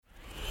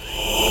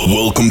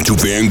Welcome to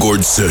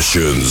Vanguard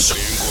Sessions,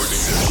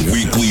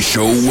 weekly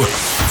show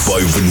by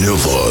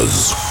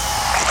Vanillas.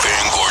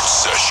 Vanguard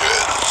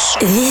Sessions.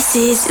 This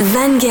is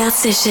Vanguard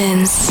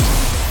Sessions.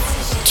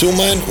 Two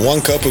men, one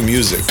cup of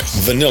music.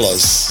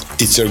 Vanillas.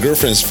 It's your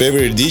girlfriend's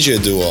favorite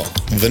DJ duo.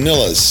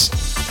 Vanillas.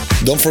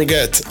 Don't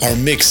forget, our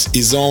mix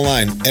is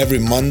online every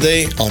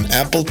Monday on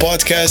Apple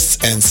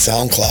Podcasts and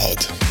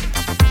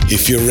SoundCloud.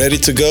 If you're ready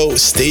to go,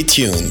 stay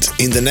tuned.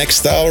 In the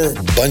next hour,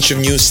 bunch of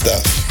new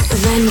stuff.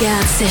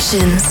 Vanguard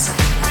Sessions.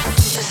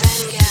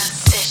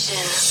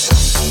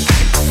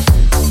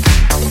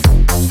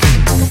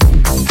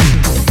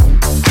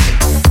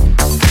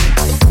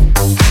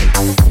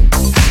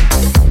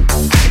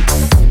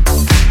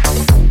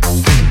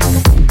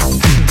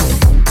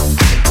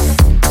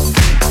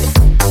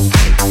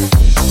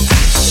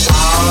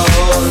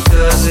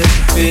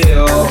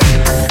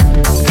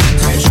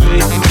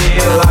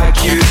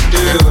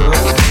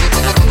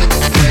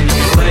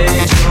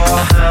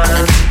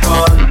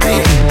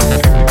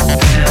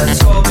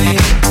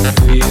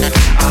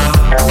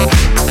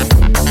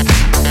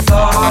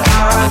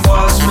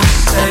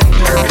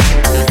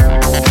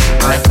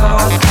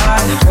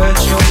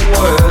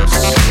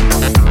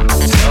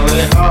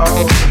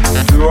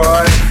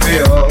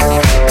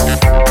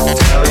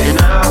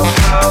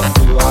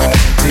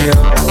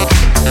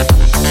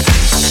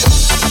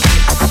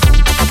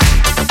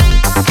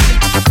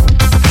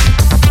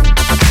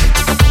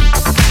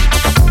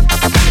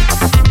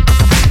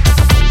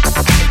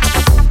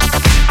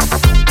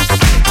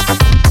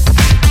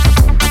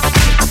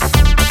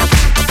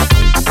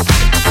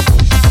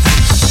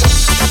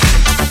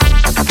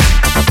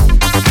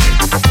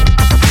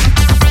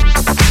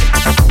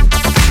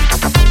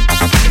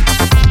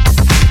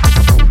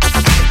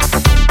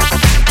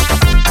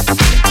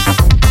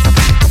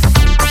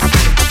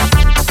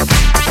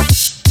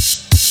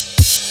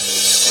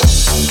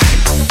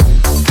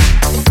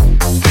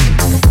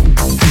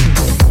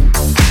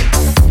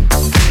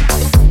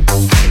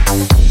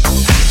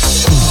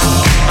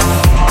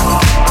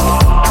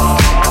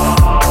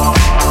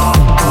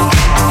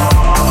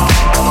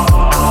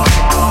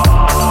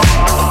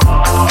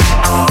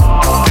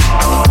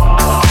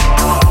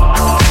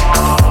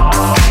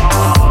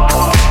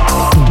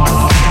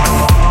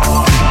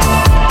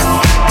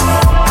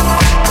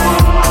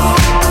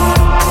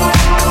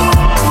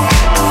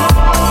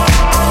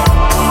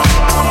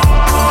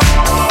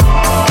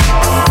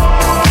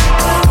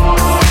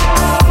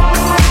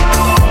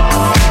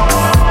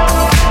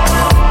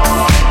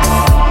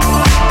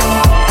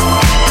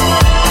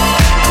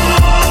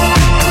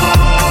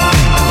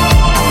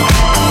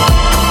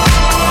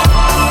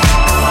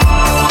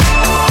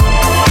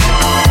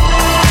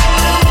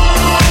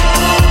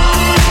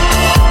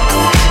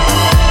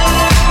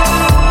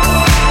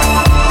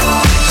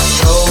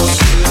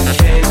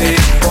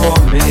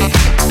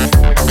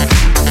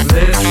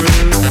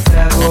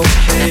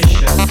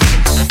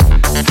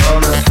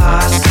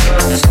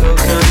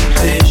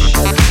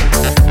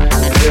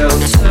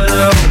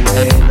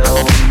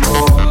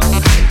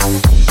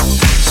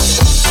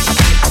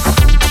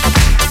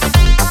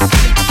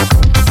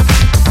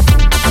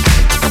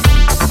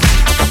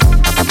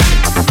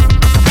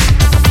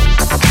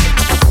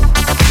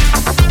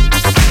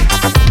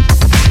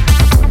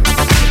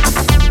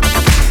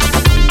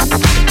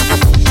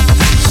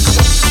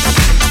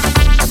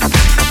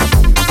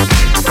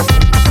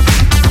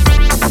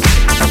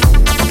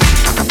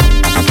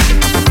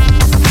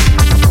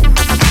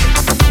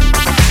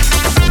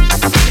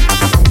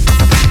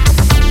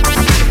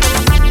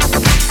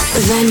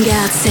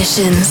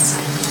 Sessions.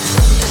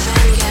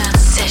 Vanguard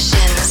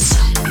Sessions.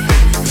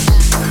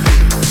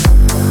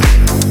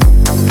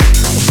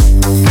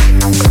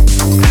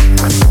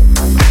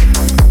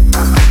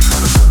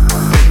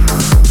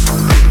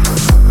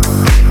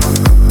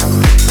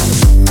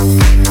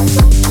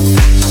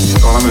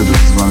 All I'm gonna do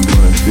is want to do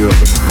what I feel.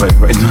 Like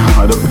right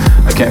now,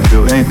 I can't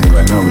feel anything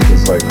right now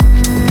because like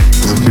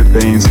there's a few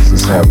things that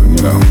just happened,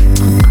 you know.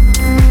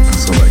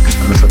 So like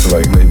I just have to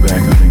like lay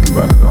back and think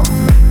about it all.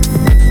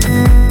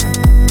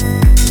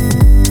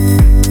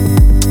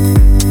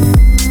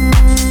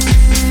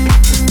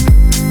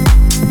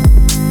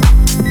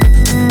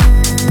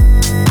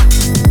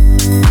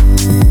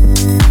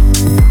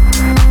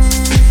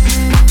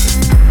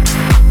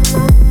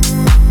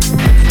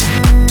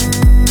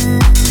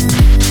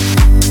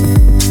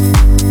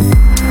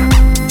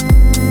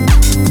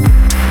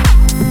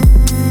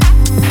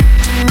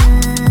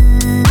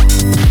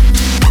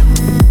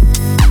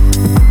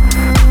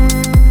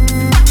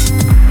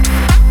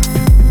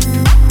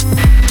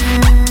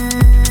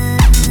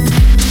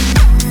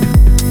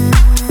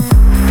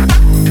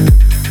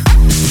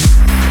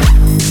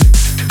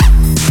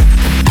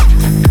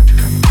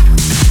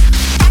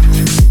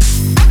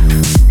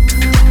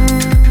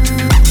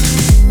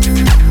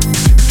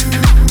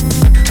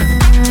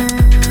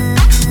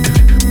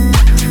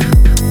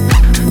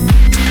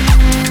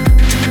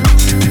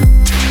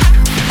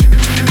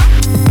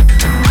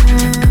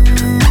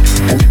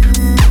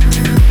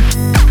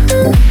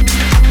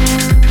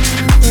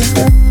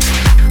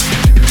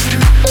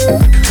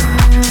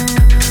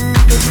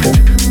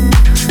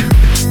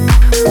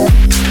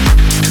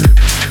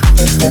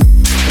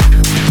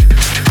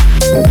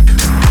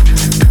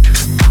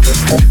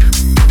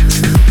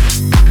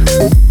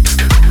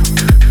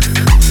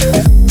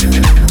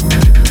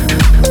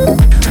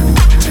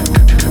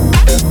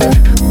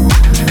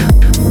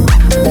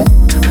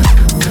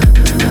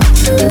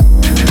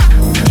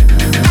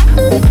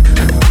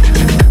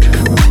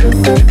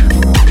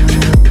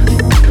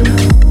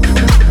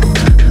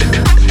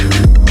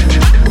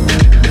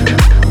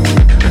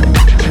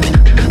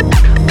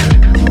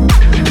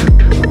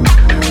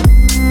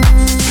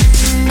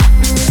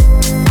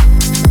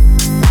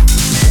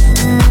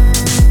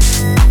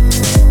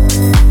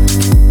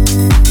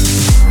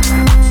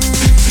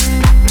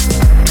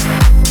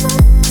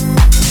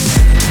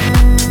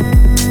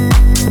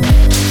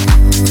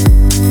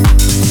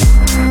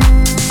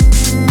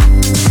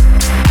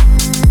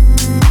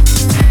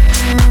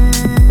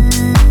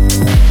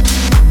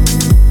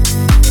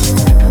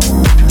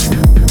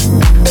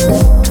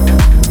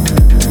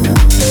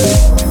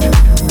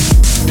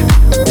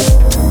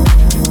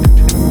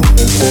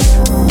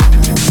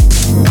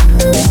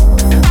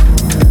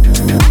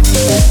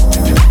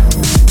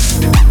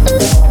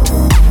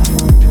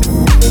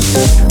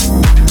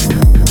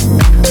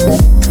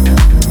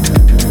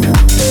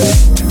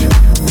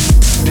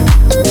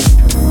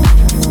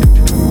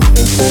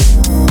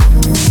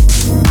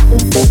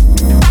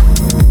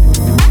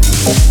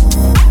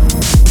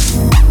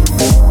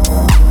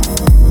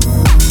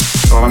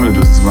 all I'm gonna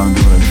do is run and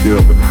do what I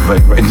feel. But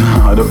like right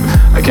now,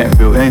 I can't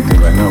feel anything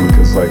right now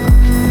because like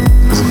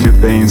there's a few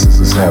things that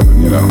just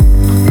happened, you know.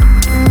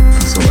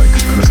 And so like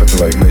I just have to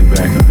like lay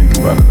back and think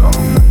about it all.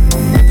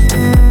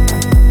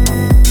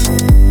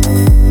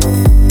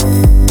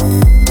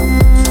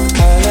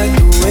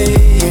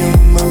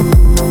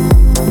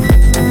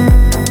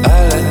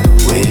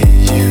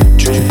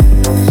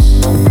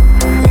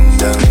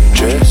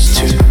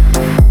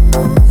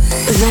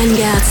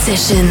 Vanguard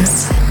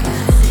Sessions.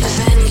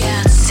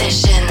 Vanguard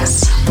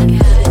Sessions.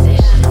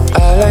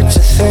 I like to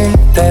think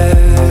that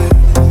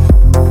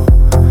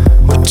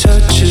what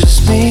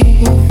touches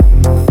me,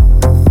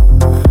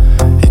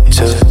 it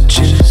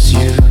touches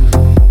you.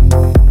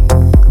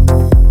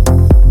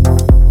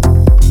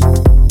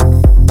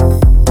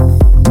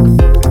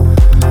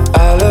 I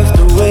love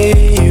the way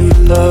you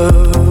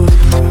love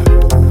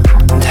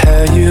and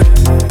how you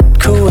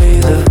take away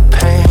the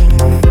pain.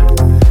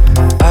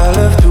 I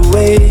love the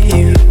way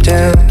you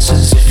dance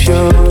as if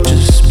you're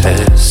just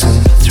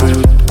passing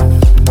through.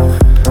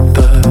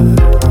 But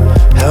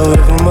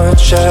however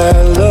much I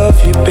love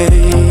you,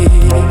 babe,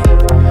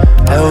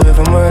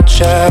 however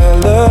much I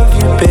love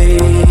you,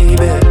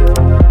 baby,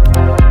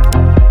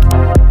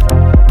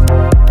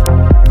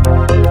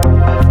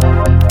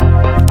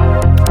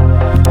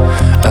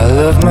 I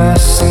love my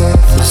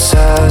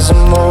synthesizer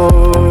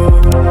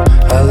more.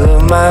 I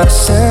love my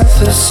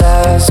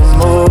synthesizer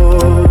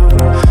more.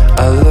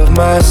 I love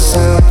my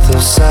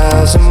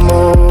synthesizer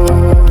more.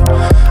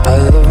 I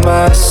love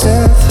my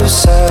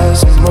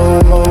synthesizer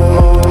more.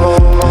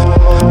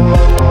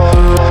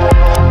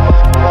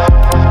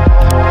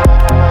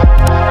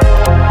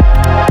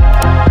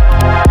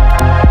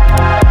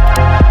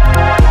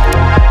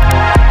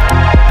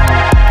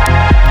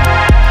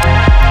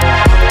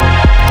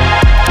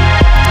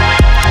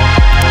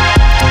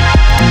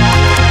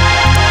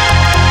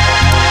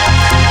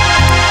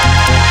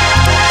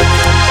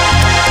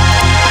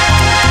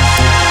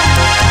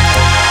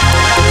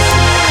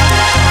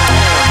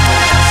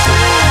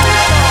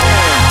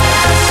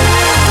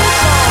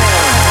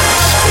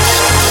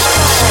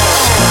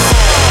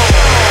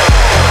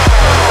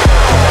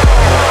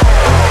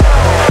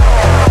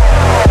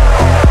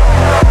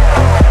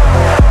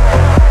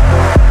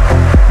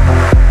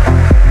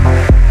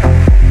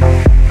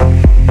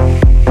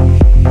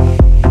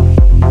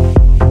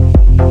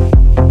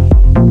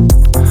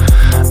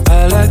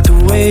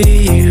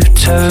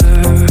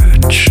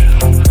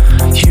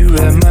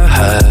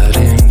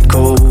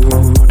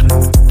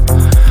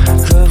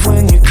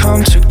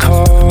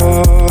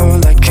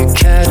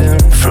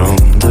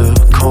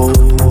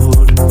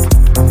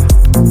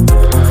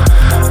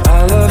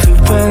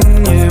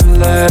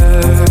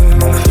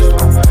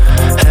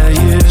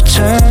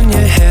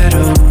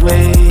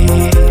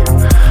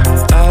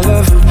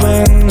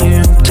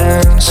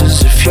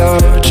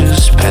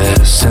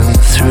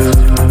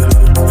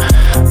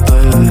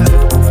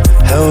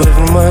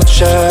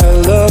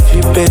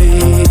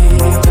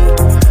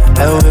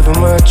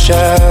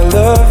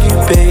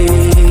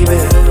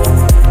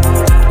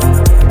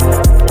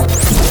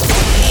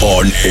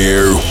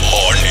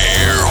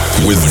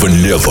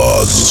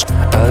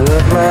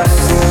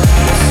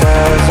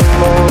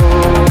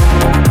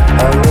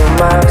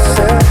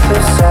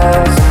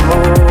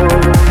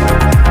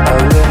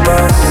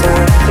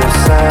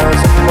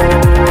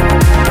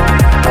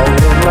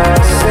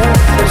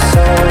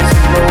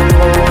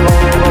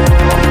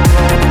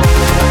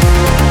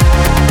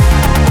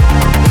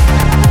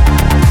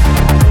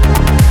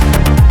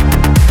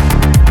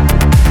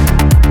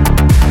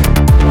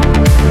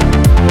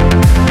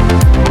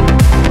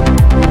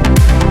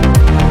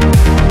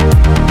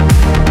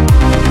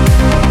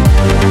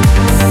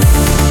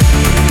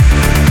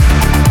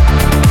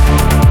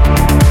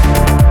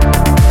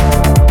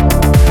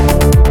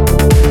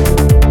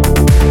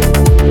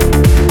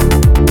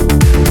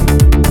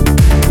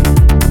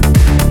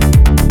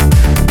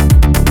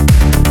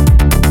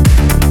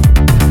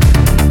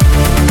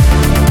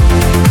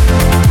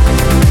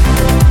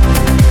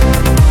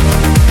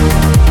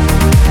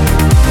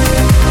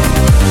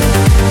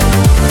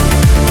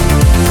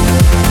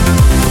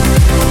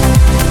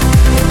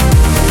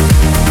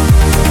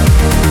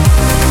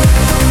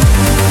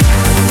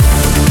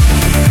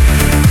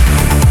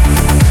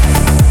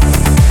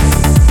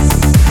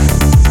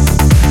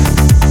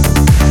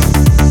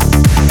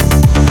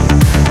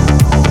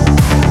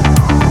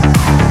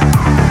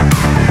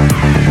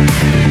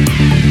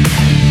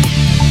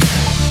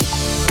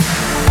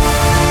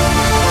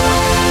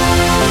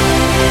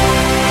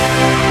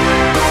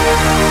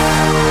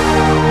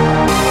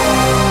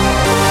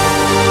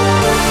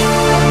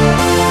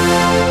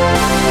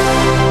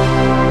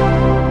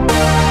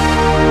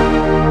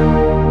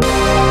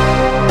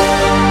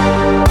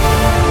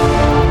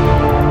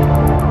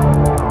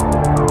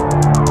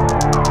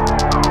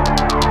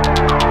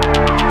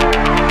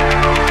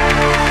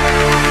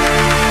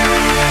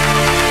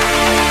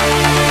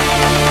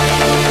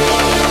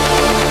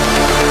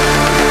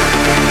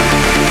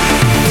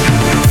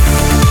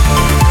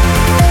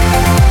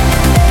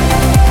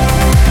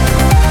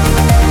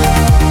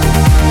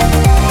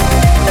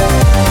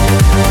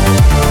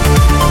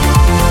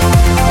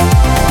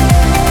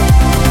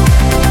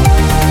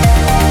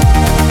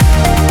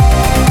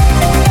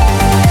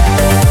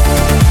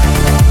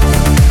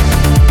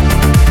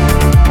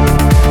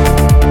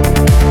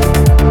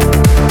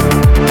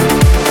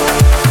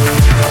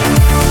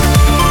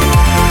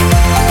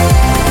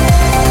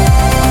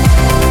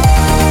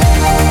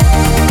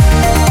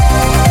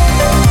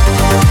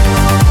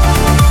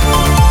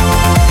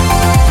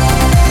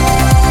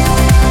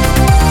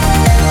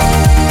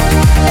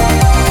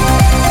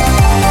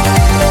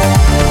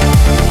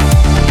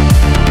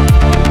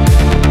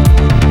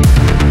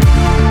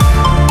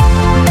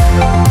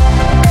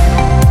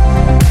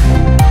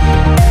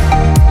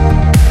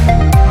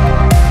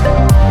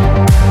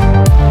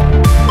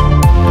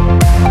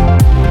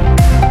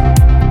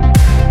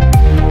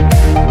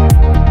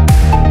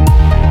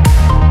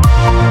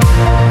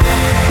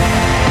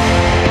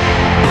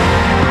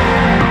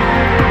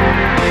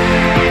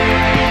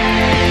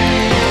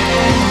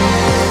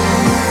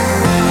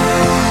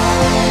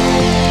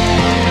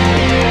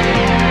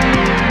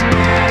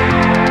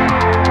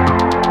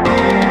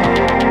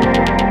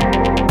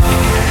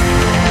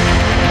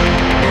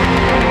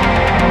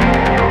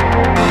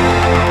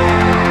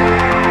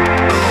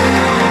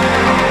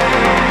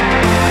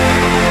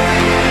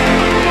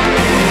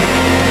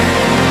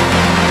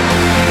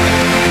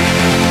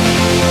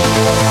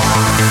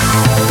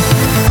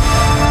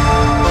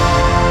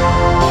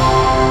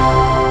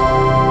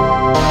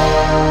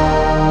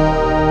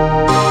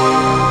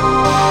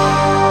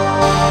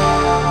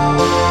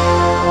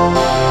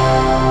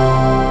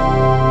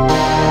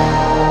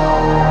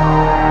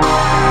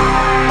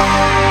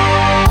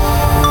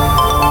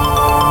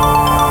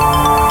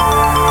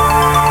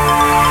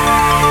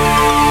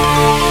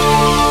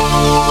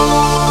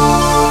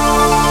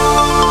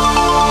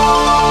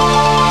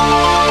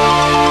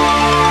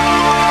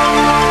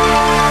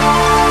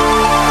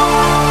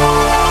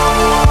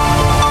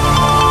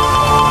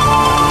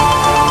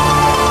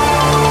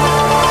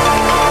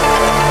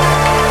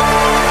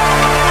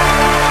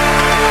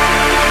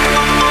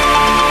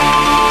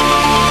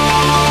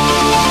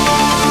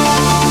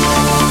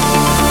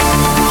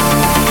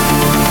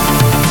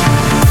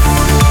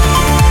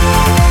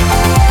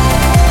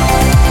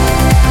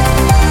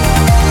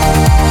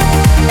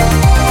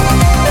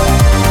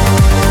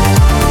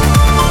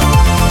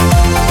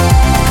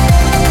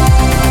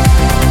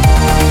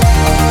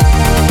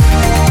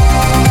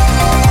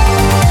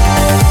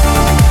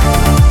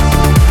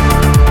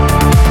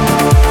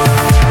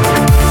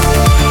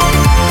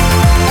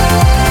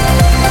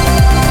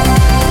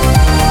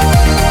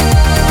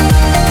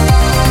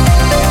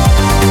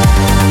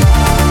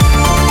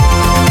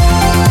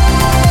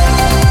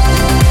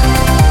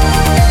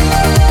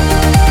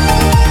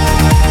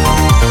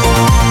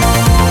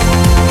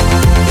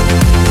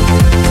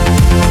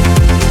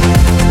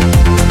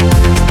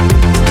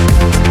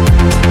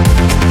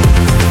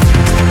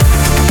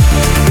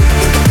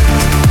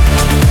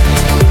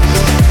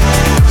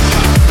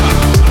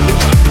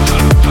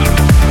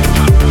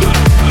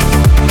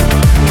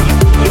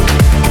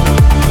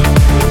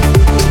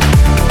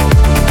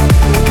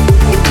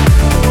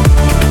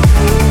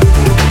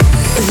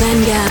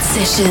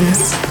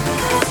 Sessions.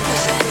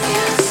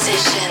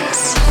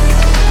 Sessions.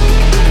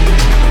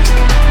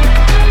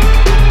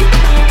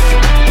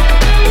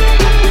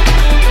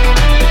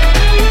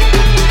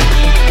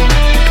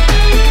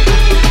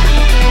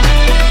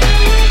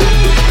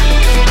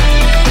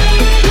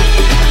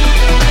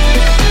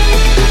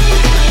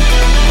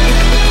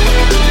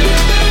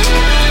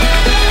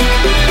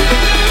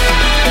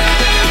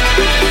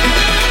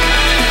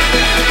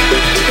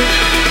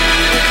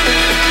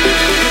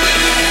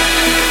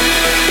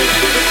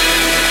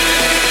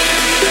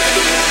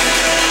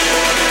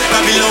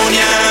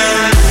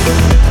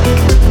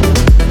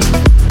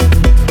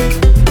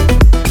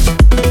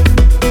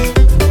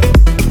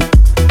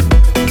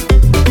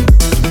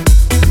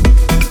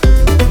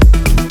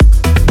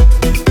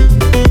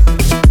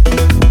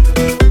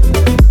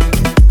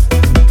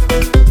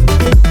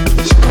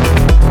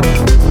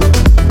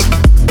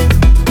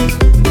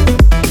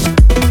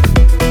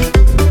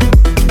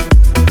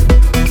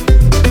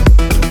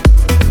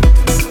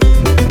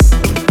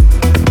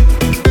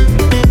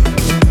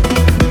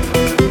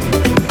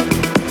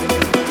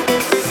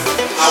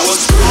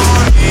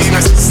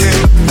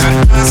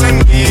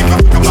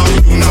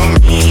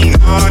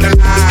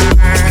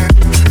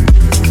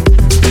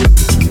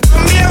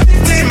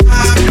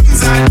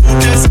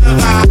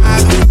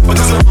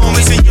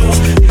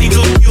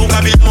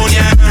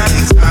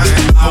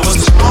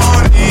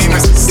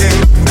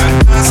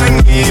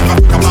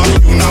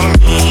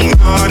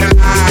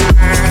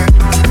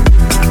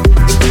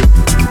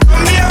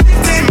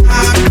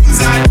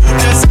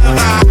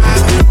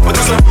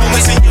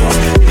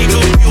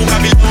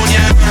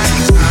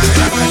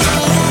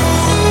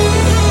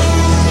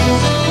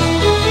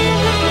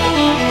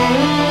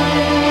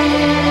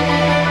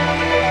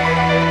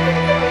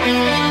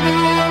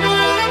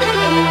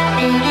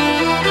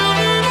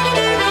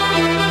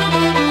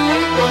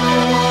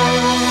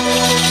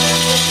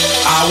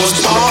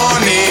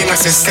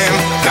 System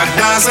that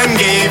doesn't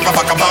give a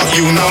fuck about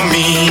you, nor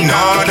me,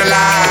 nor the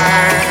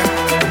lie.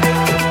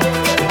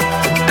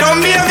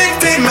 Don't be a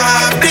victim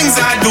of things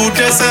I do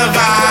to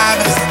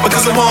survive,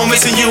 because I won't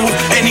miss you,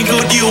 any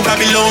good you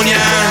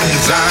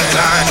Babylonians.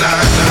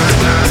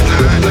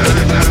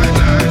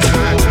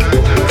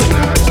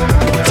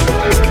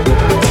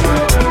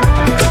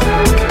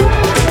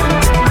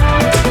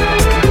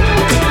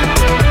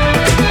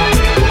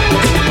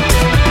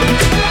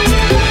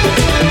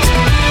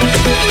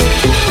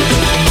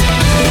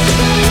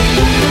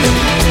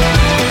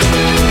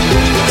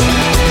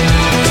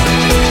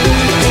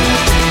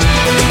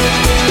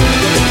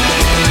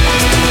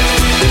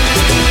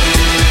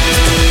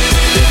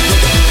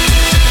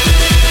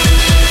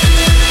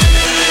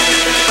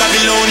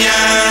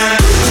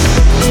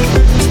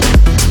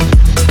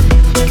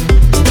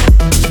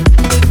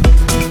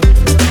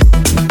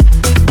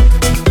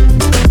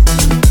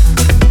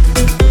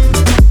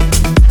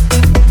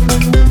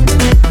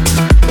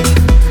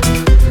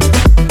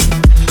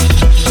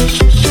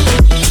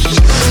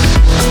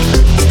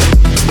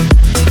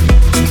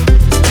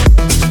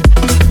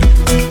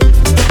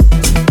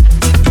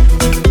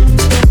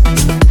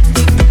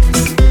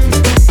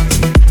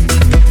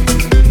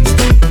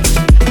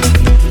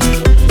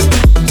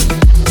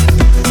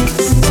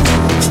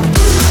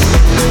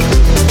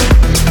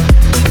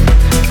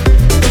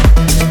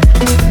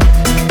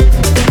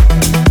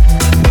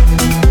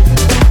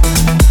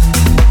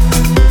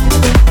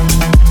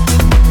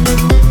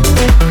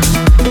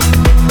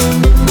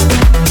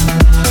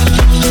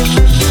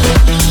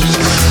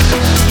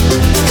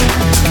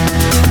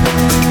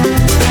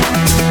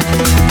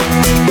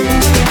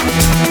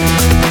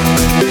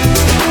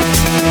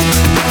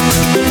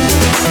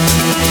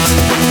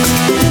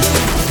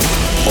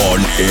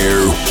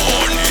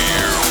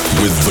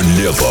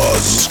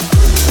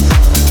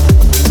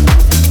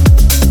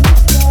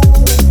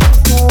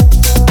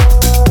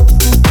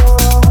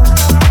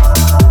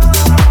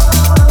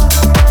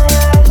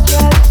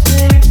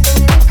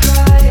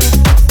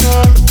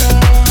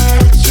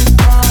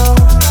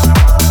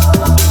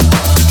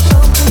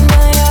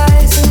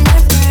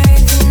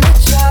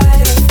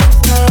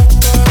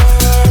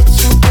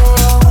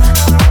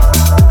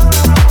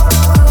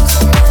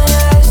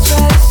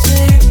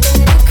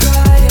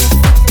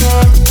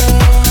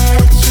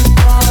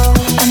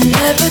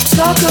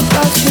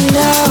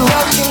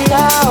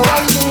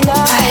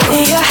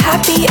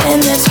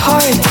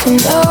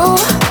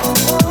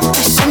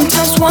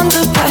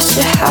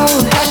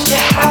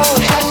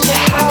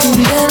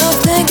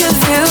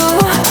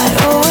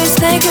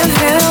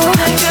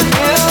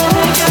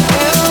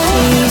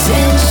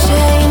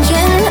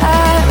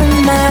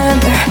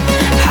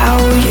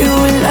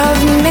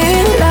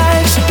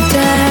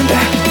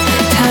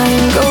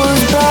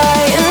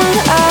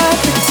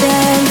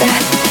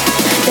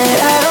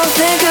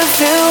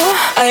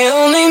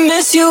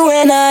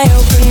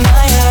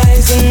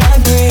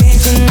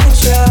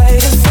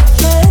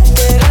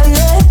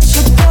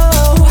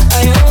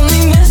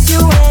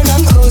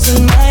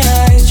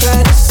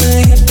 Try to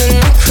sleep in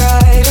the crowd.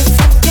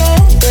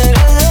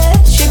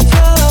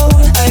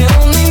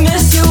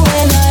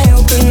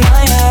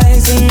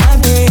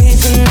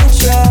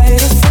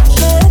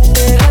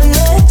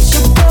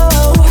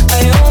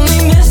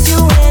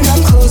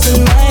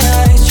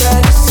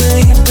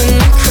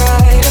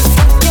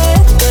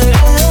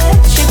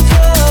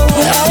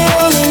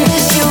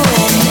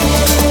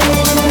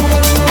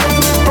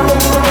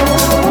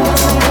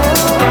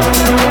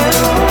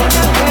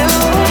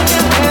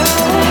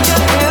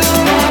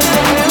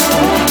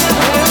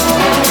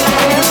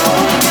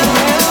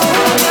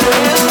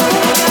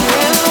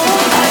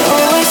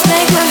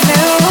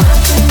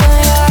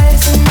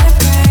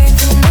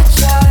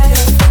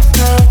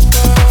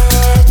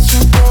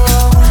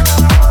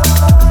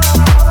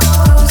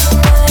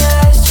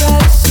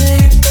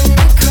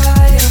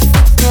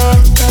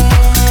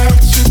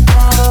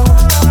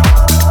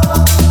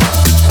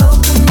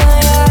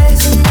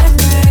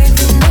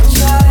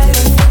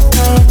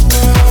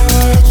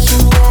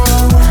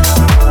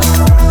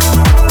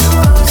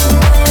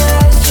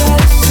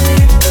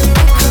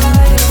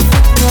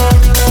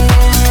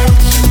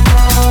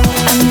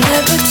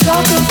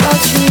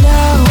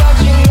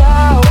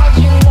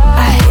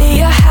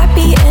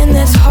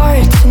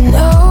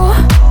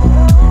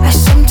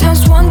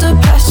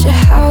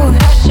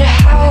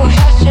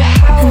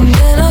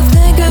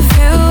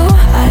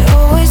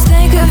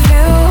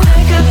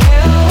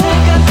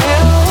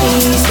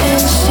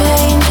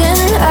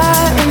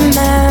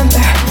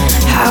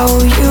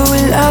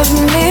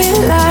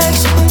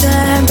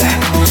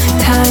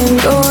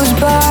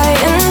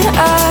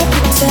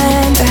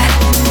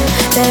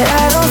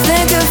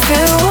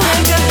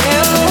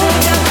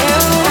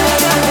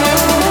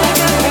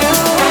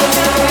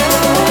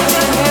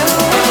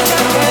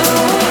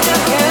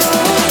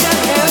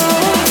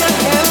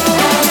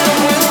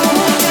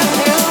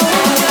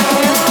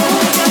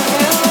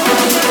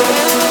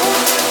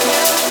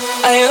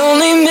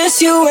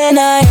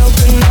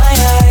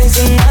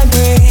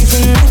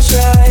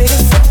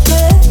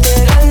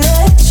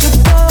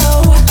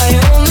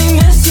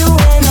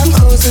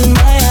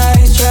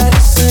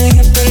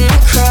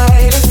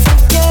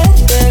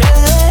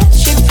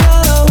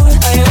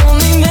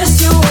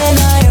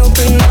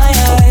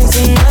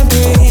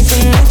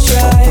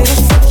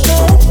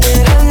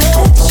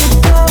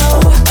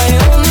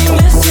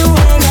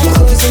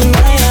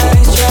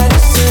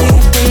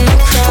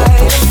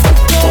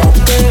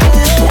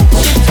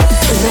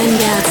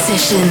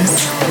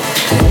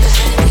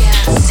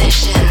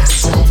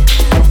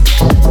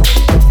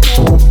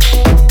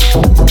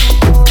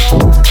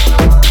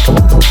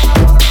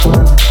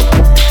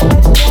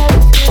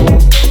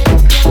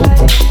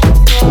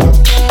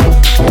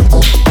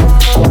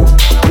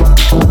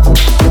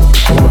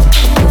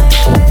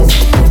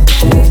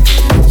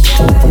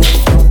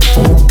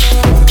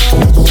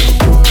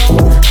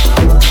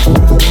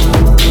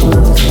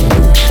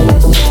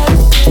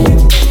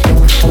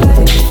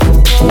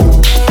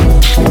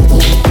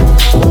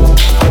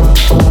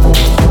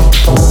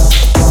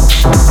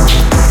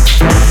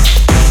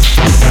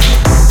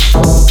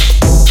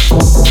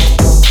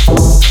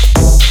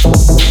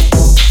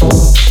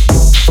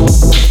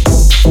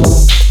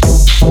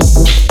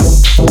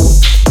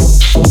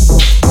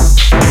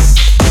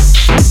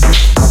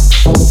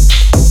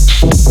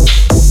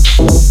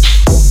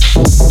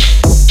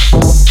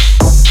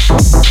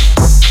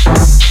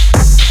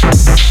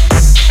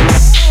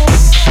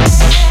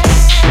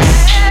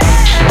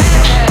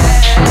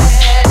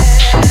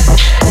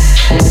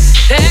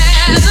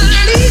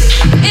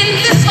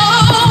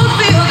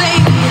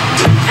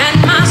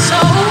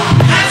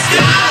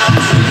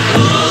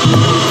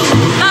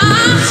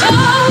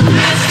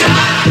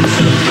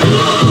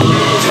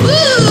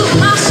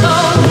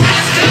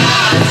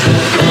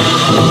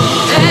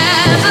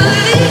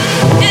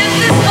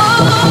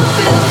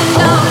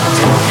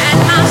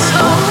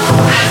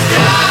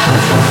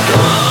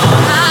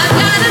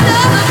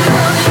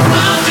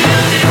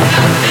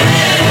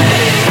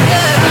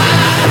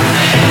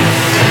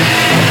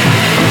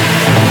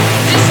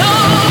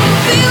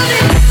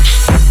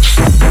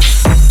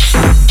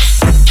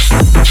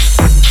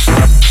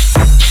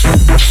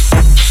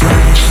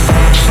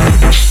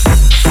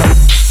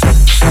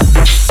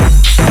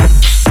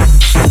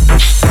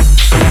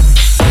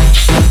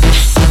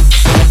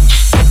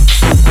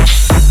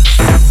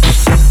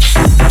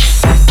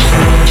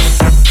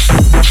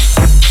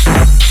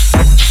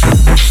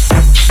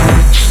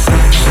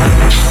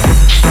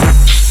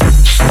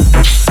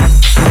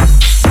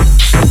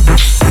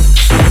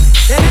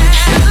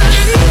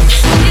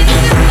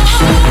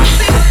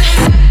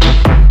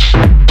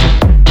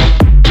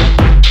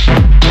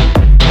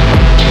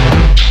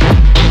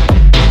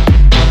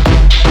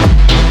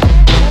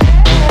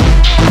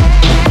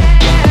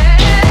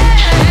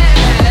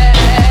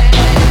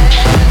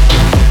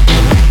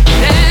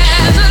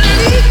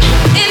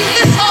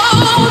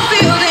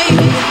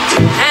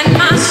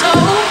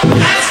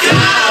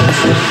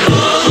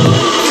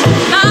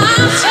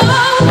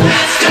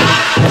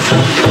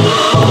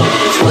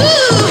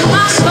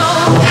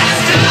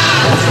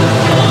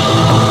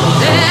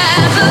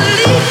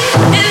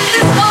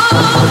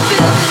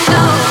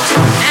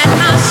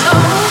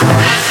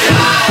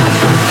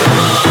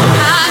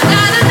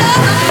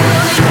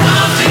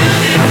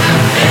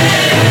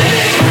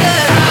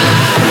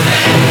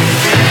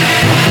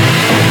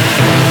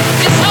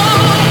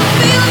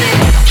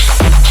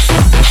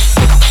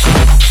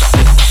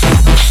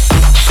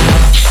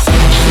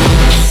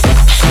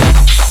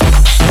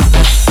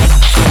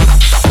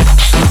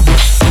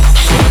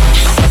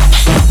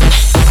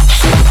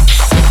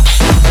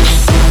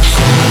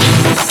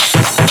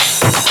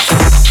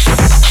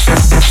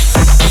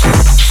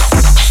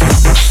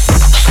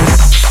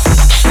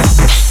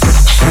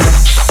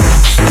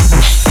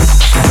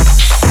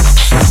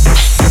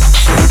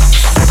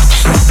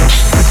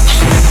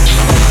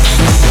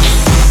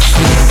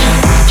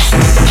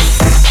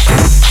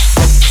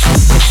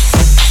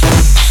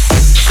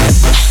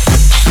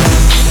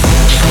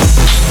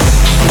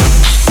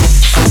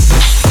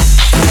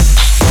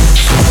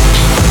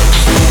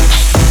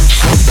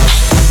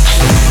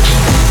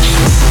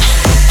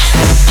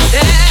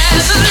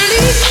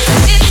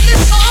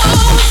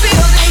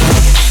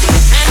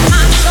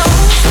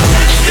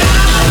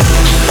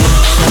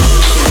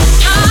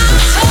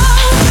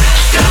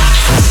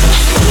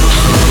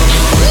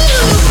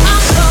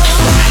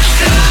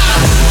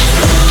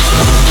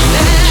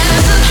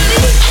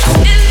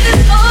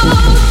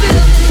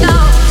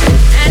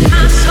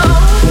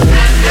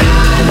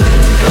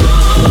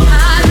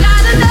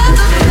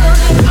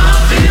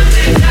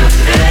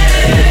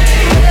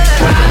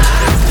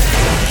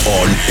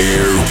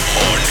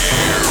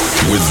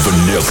 with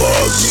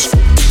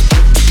Vanillas.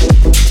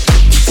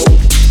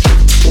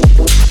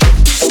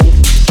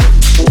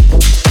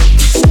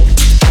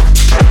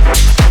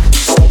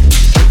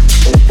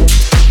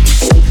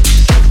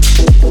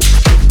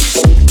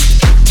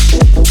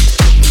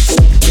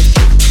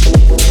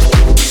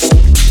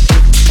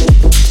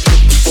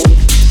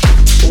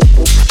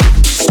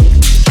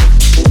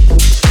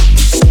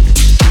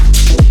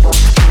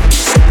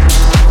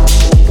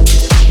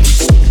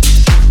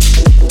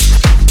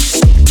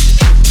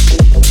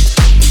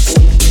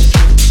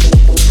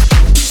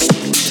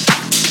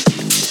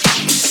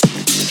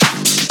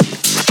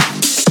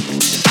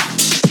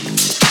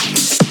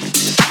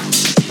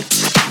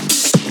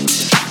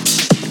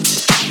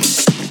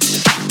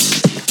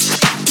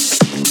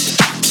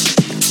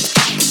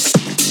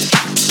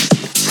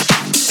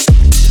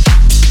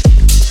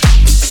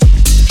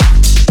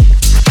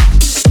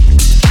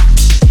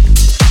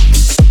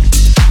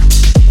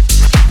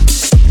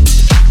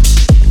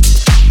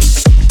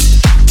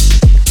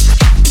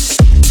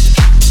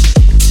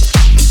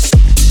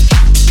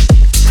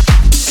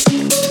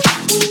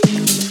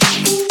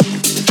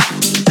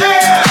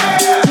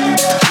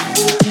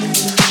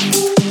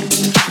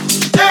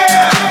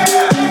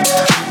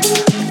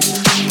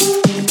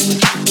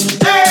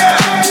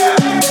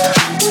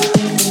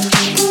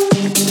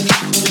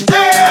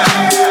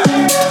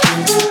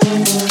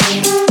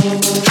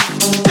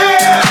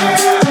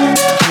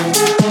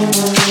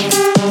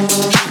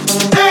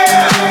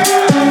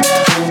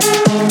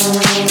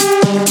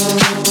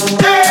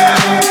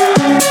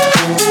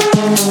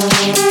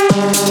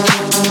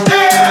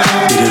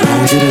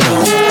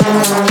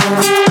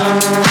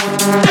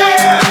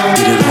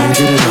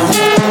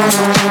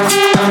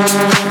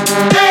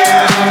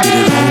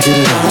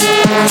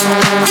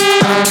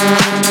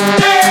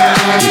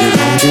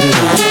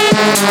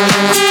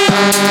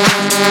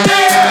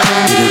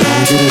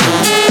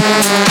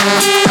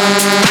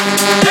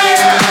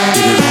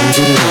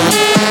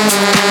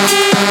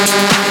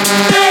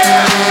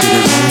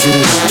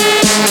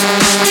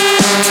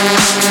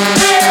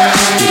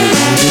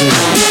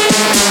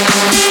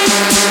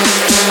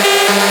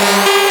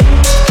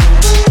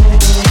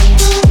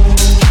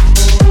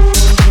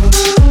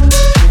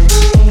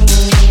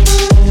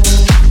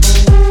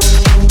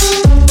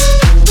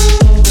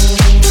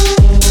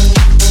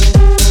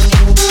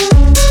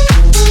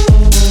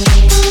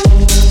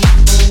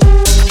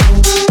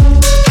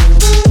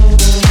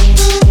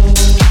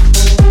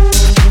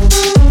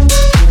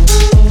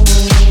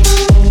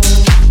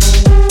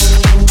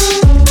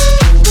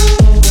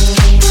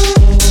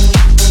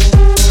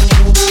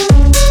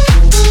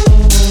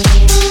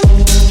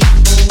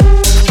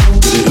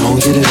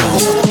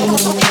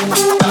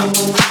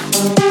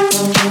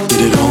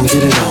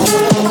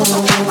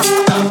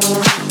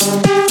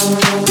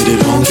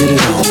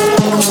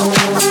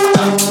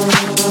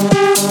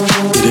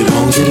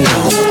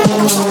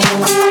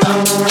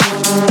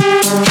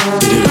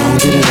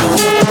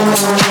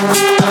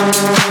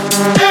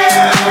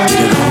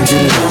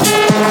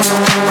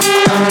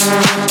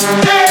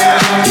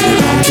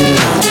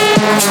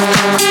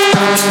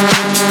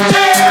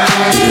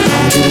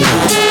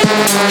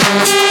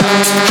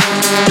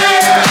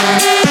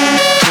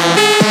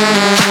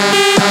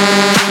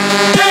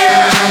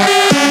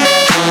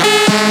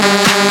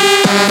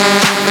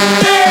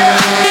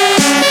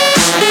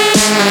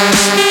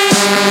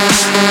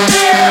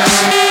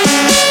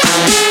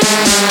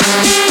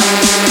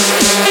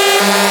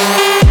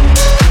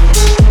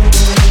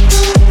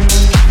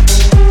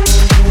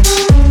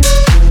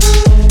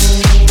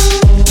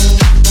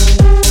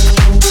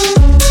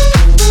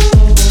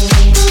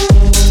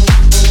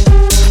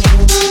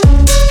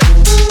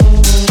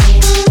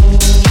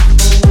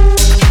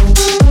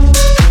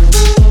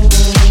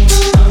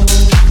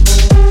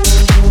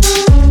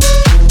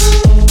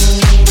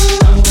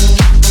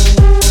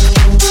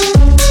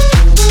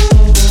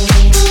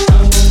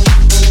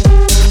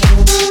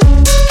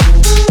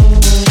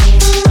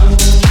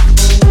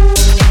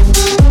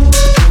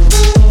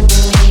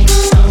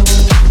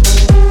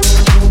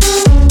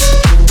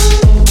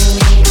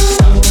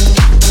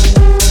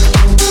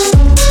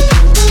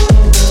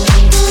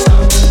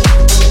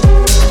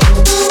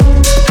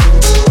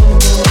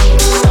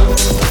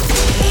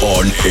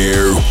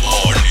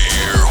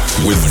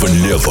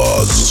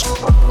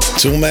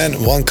 Two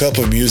men, one cup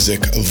of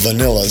music,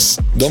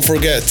 Vanillas. Don't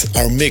forget,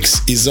 our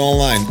mix is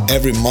online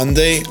every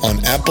Monday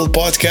on Apple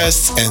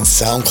Podcasts and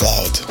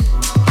SoundCloud.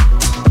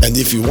 And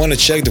if you want to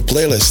check the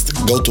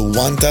playlist, go to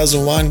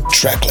 1001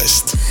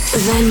 Tracklist.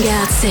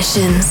 Vanguard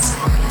Sessions.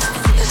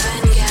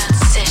 Vanguard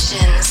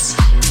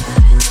Sessions.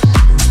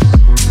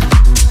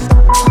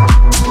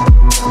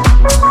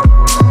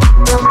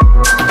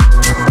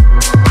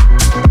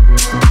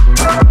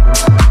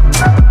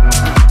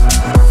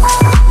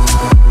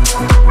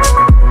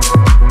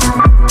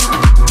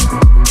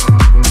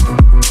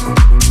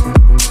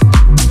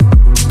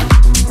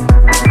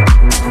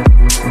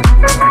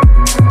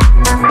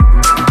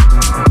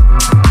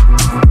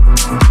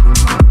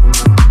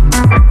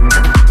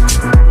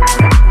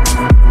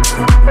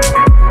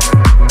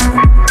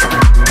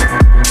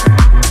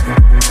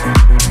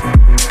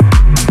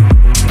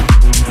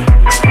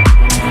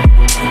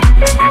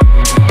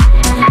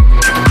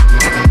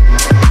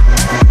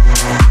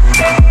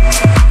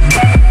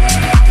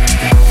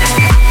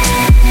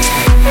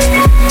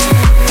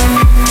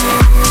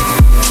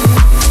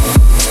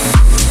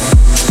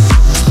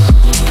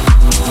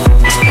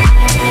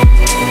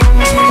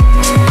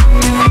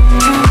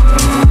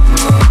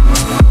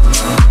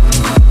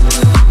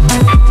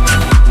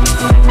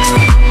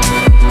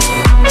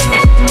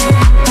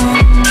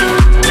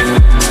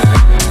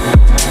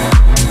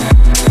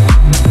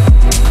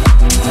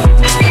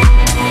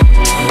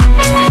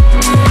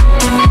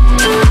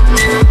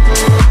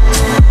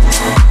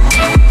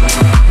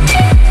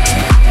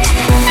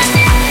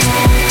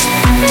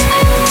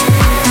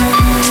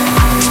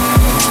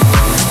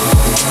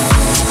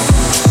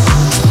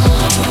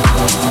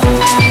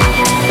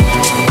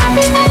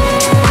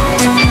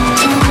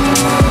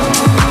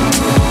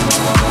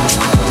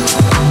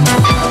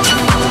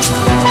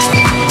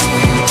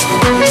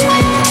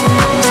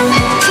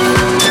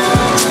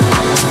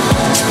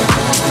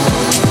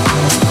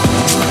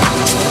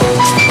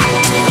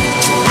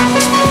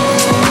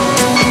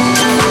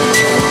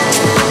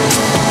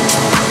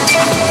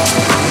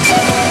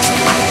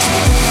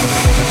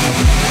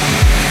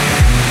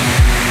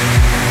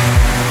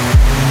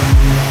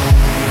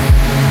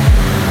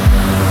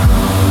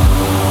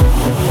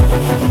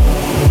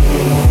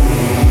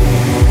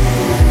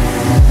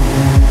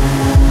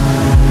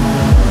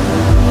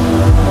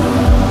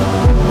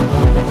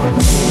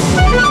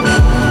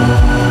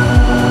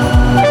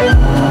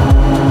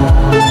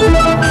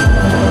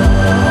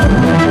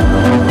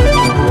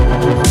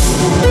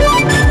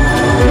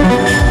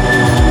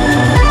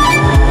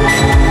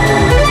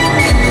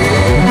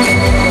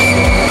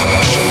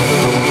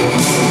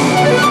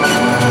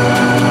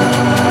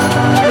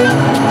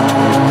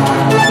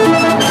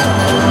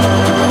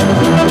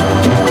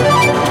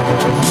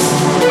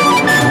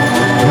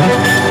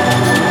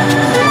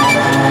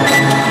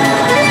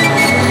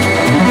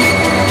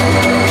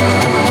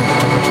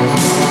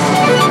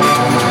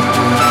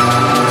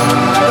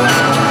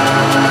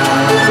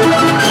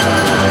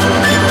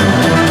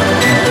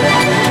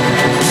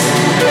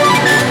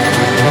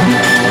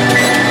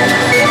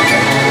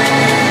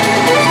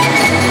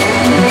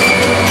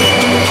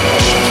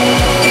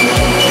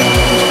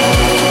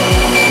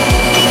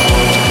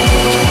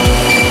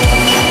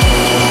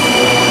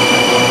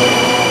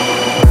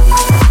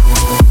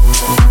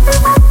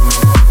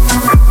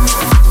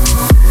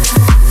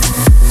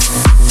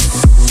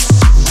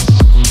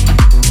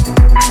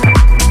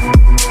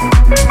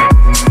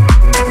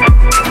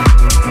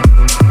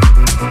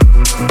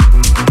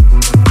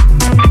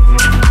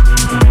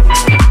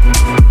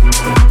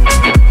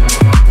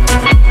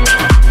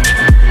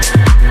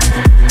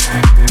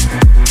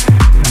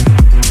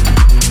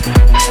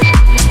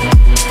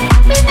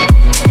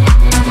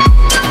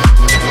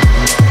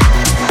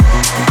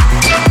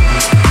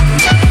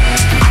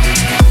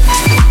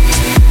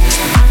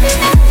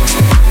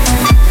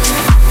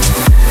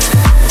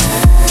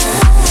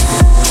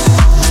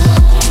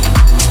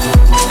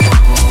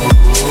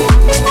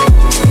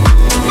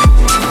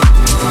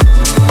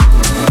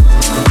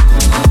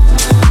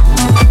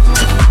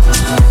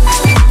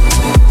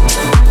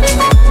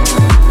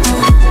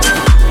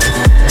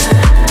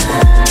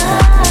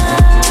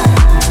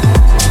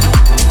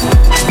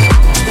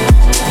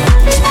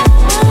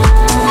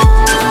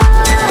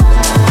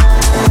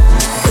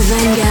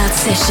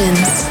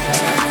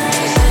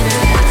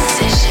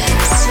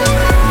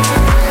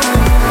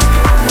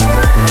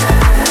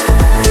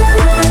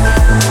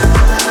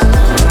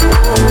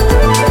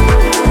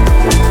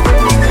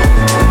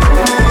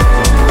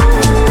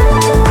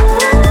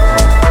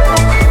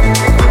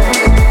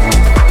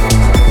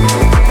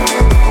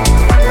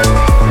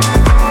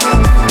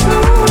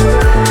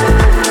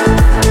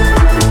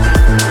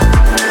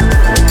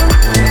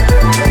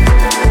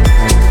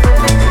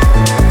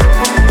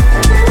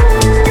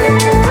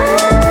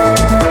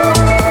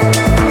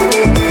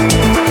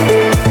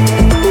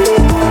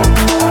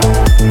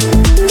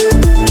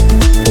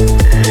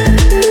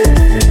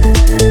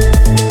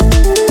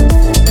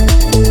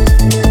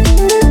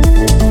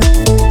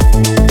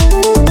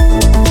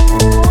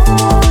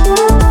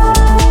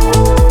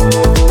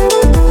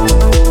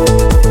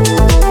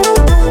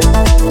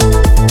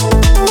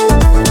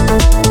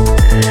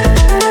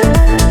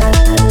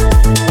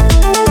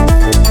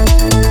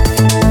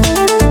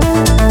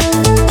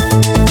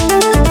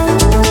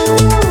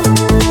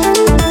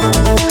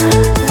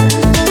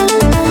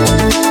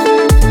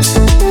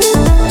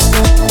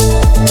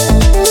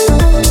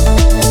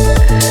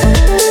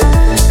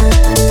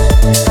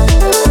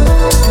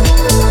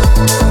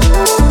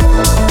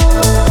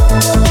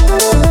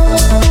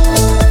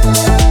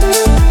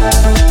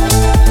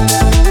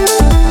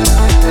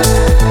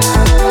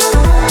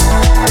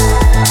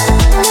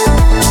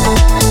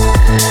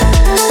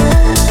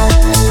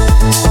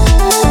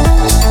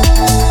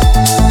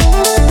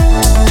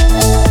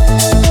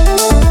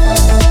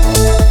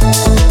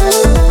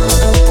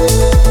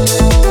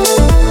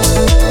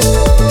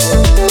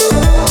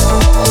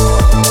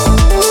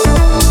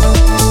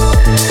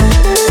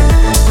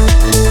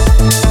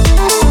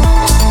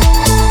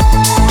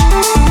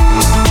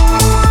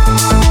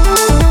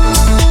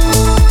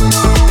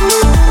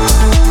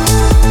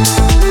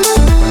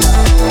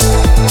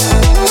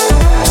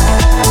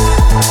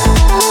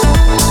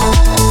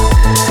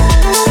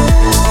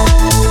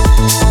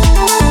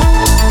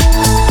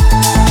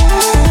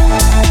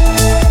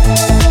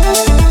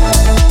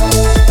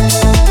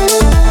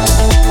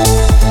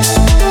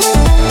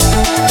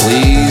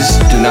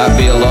 not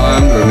be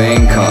alarmed,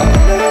 remain calm.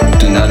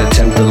 Do not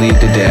attempt to leave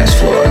the dance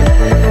floor.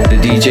 The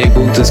DJ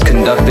booth is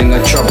conducting a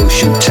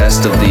troubleshoot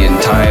test of the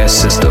entire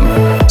system.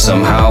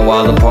 Somehow,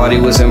 while the party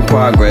was in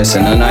progress,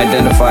 an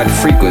unidentified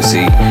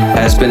frequency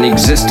has been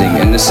existing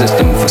in the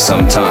system for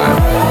some time.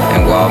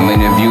 And while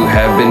many of you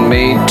have been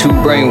made too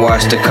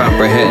brainwashed to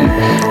comprehend,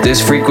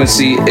 this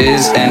frequency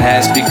is and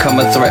has become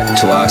a threat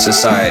to our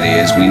society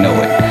as we know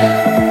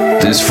it.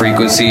 This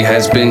frequency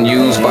has been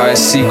used by a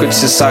secret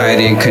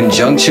society in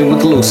conjunction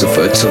with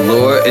Lucifer to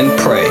lure and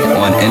prey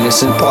on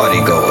innocent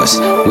partygoers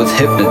with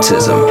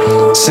hypnotism,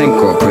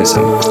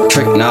 synchroprism,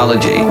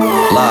 tricknology,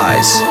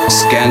 lies,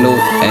 scandal,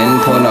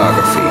 and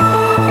pornography.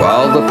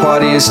 While the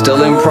party is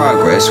still in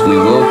progress, we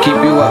will keep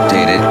you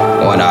updated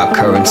on our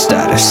current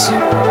status.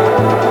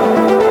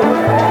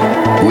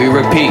 We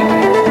repeat,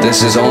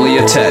 this is only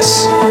a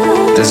test.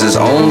 This is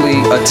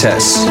only a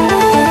test.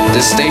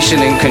 This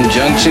station, in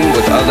conjunction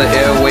with other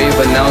airwave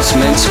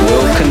announcements,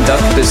 will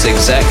conduct this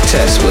exact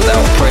test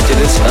without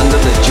prejudice under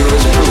the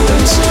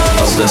jurisprudence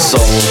of the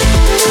soul,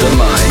 the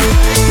mind,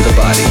 the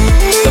body,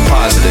 the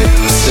positive,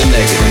 the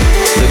negative,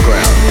 the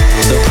ground,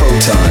 the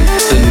proton,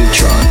 the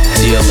neutron,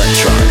 the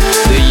electron,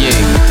 the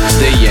yin,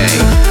 the yang,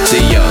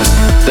 the young,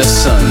 the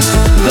sun,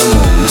 the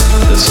moon,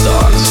 the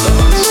stars.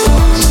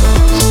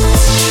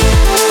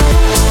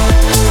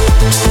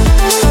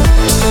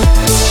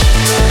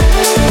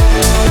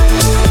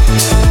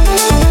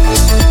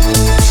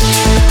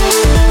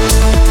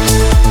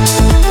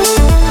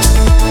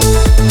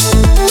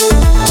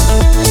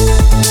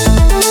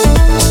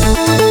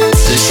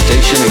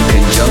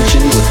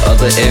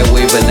 Other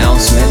airwave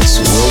announcements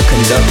will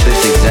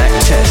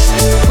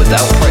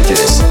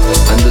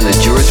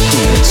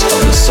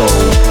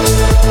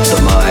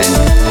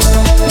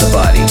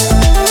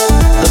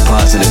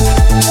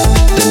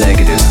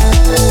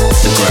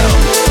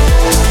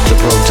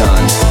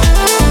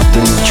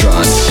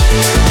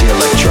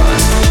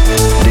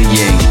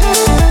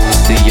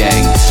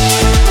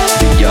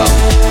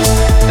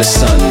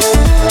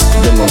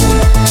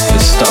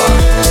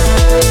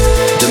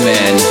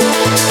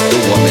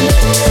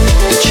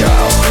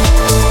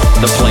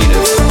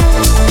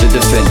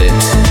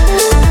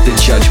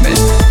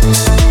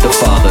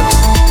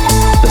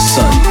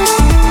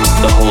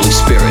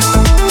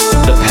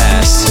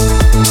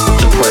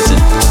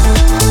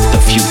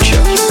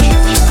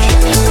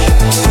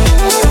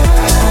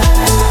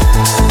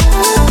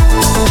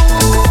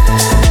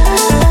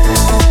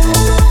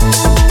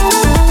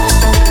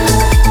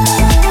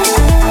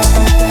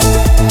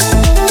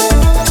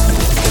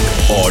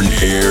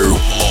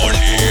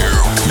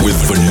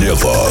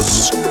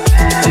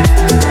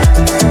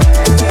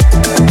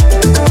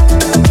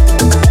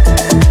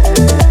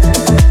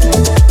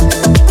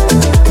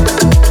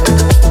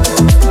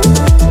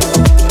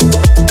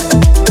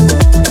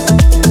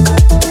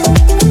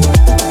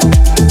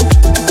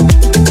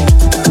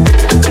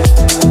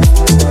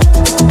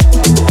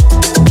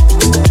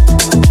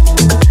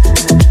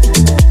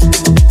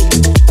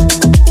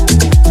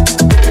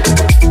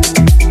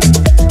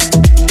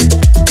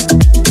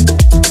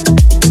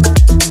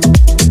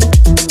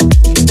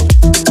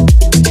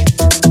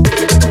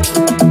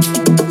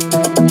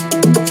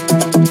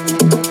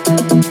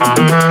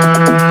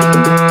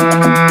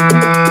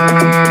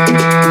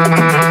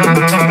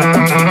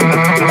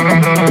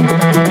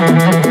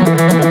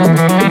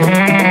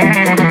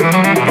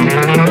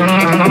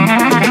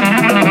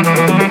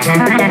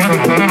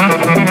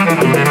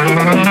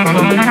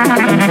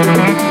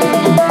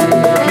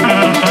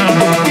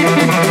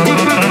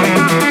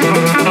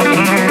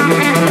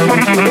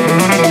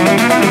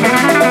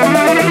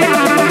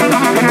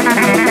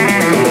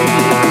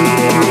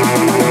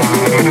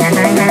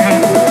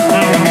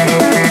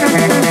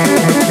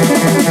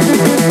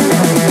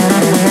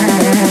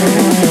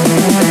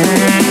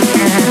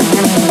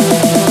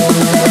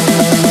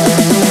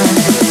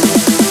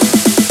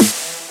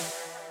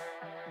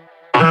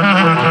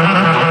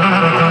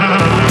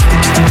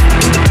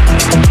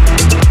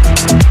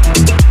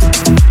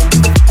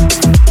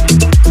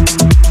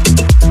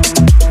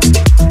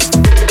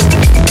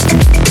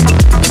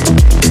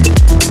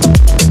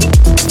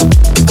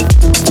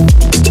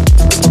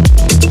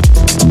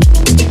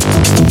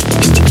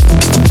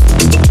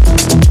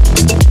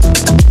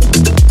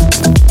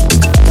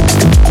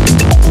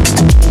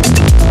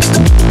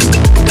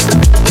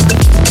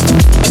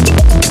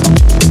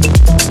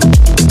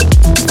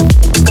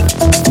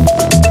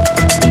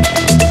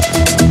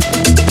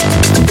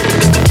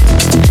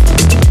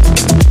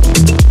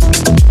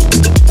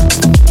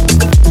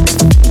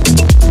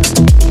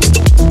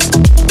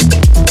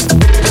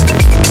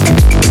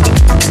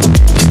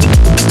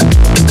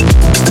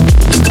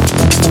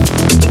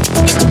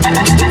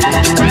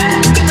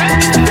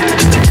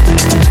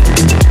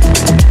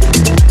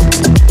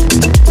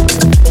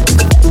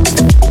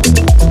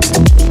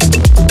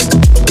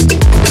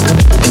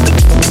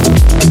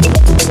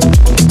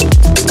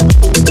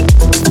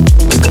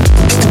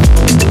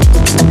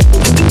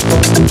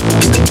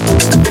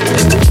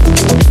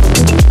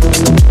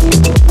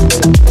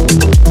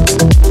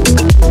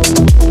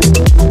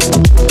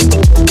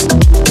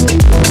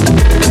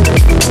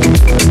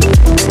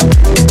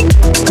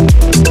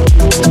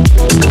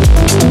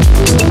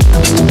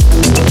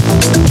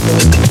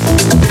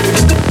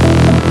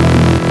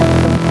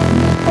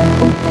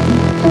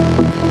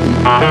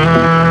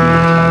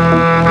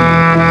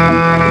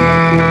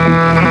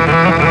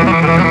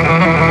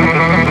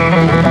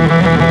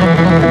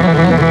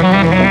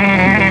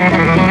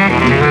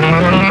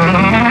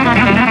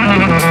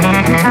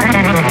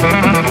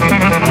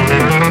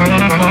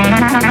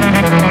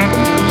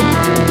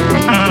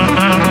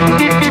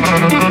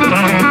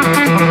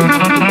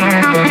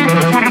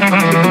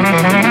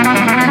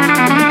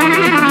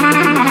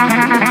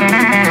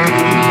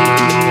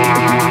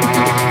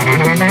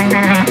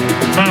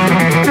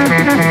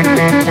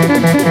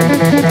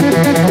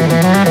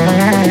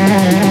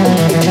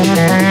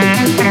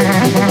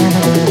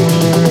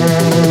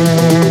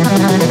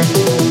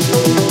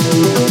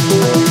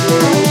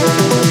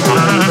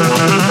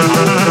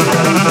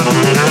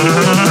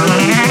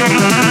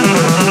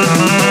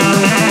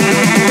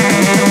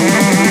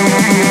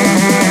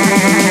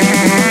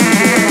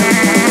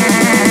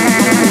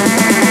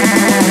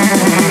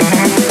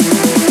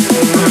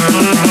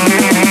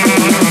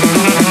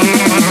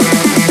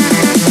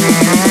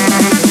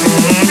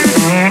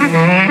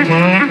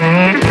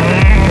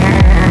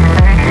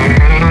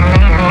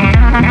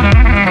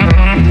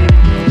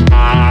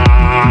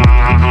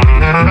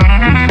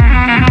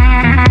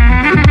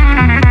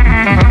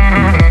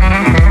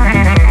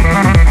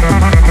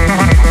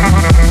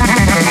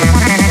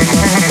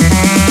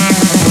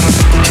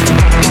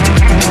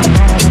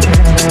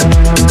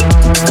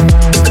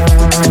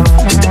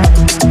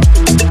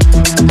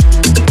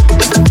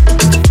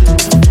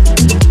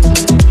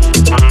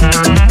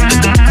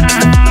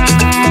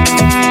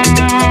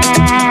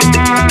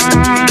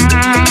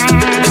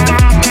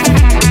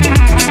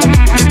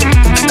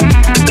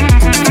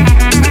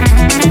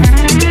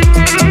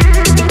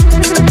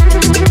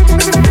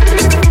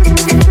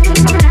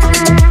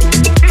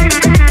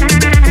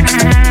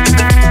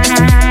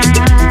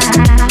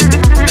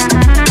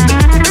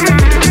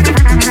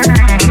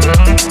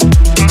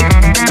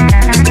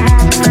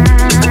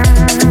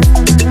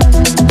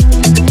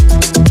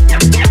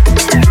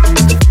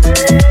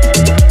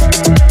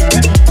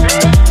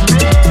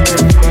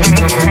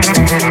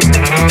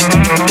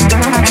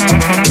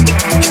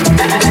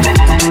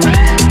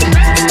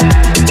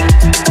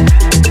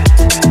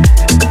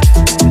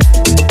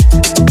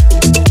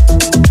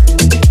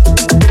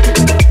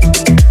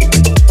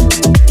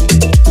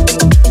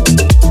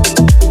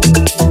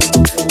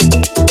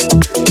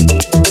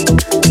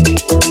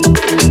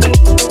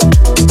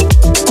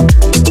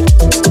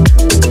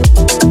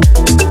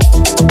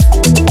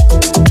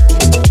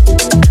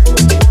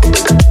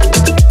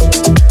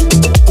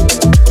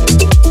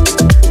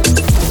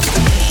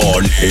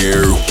On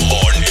air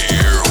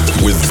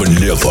with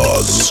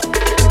Vanillas.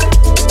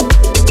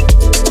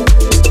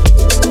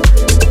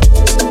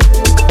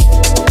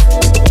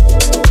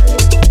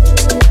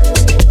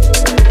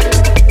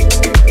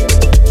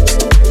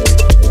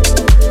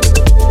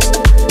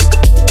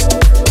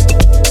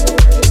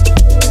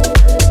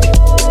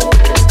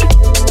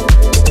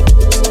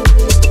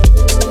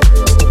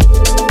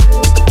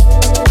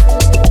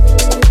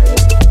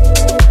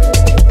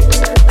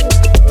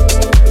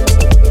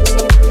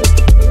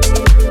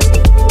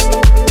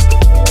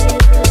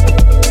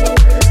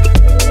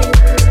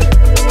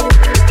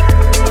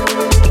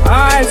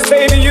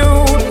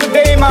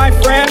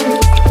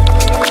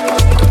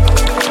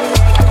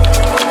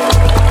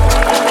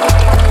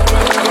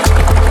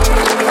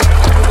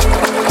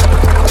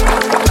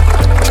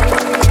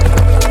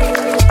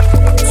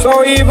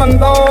 Even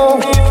though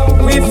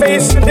we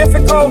face the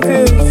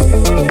difficulties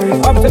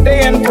of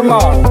today and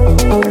tomorrow,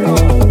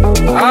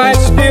 I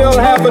still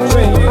have a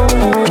dream.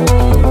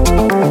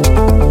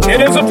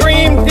 It is a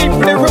dream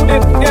deeply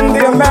rooted in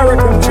the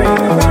American dream.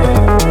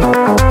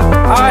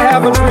 I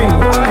have a dream.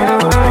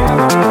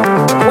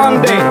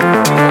 One day,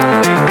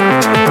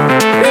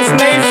 this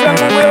nation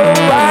will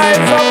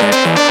rise up,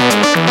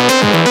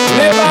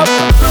 live out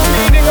the true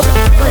meaning of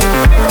its dream.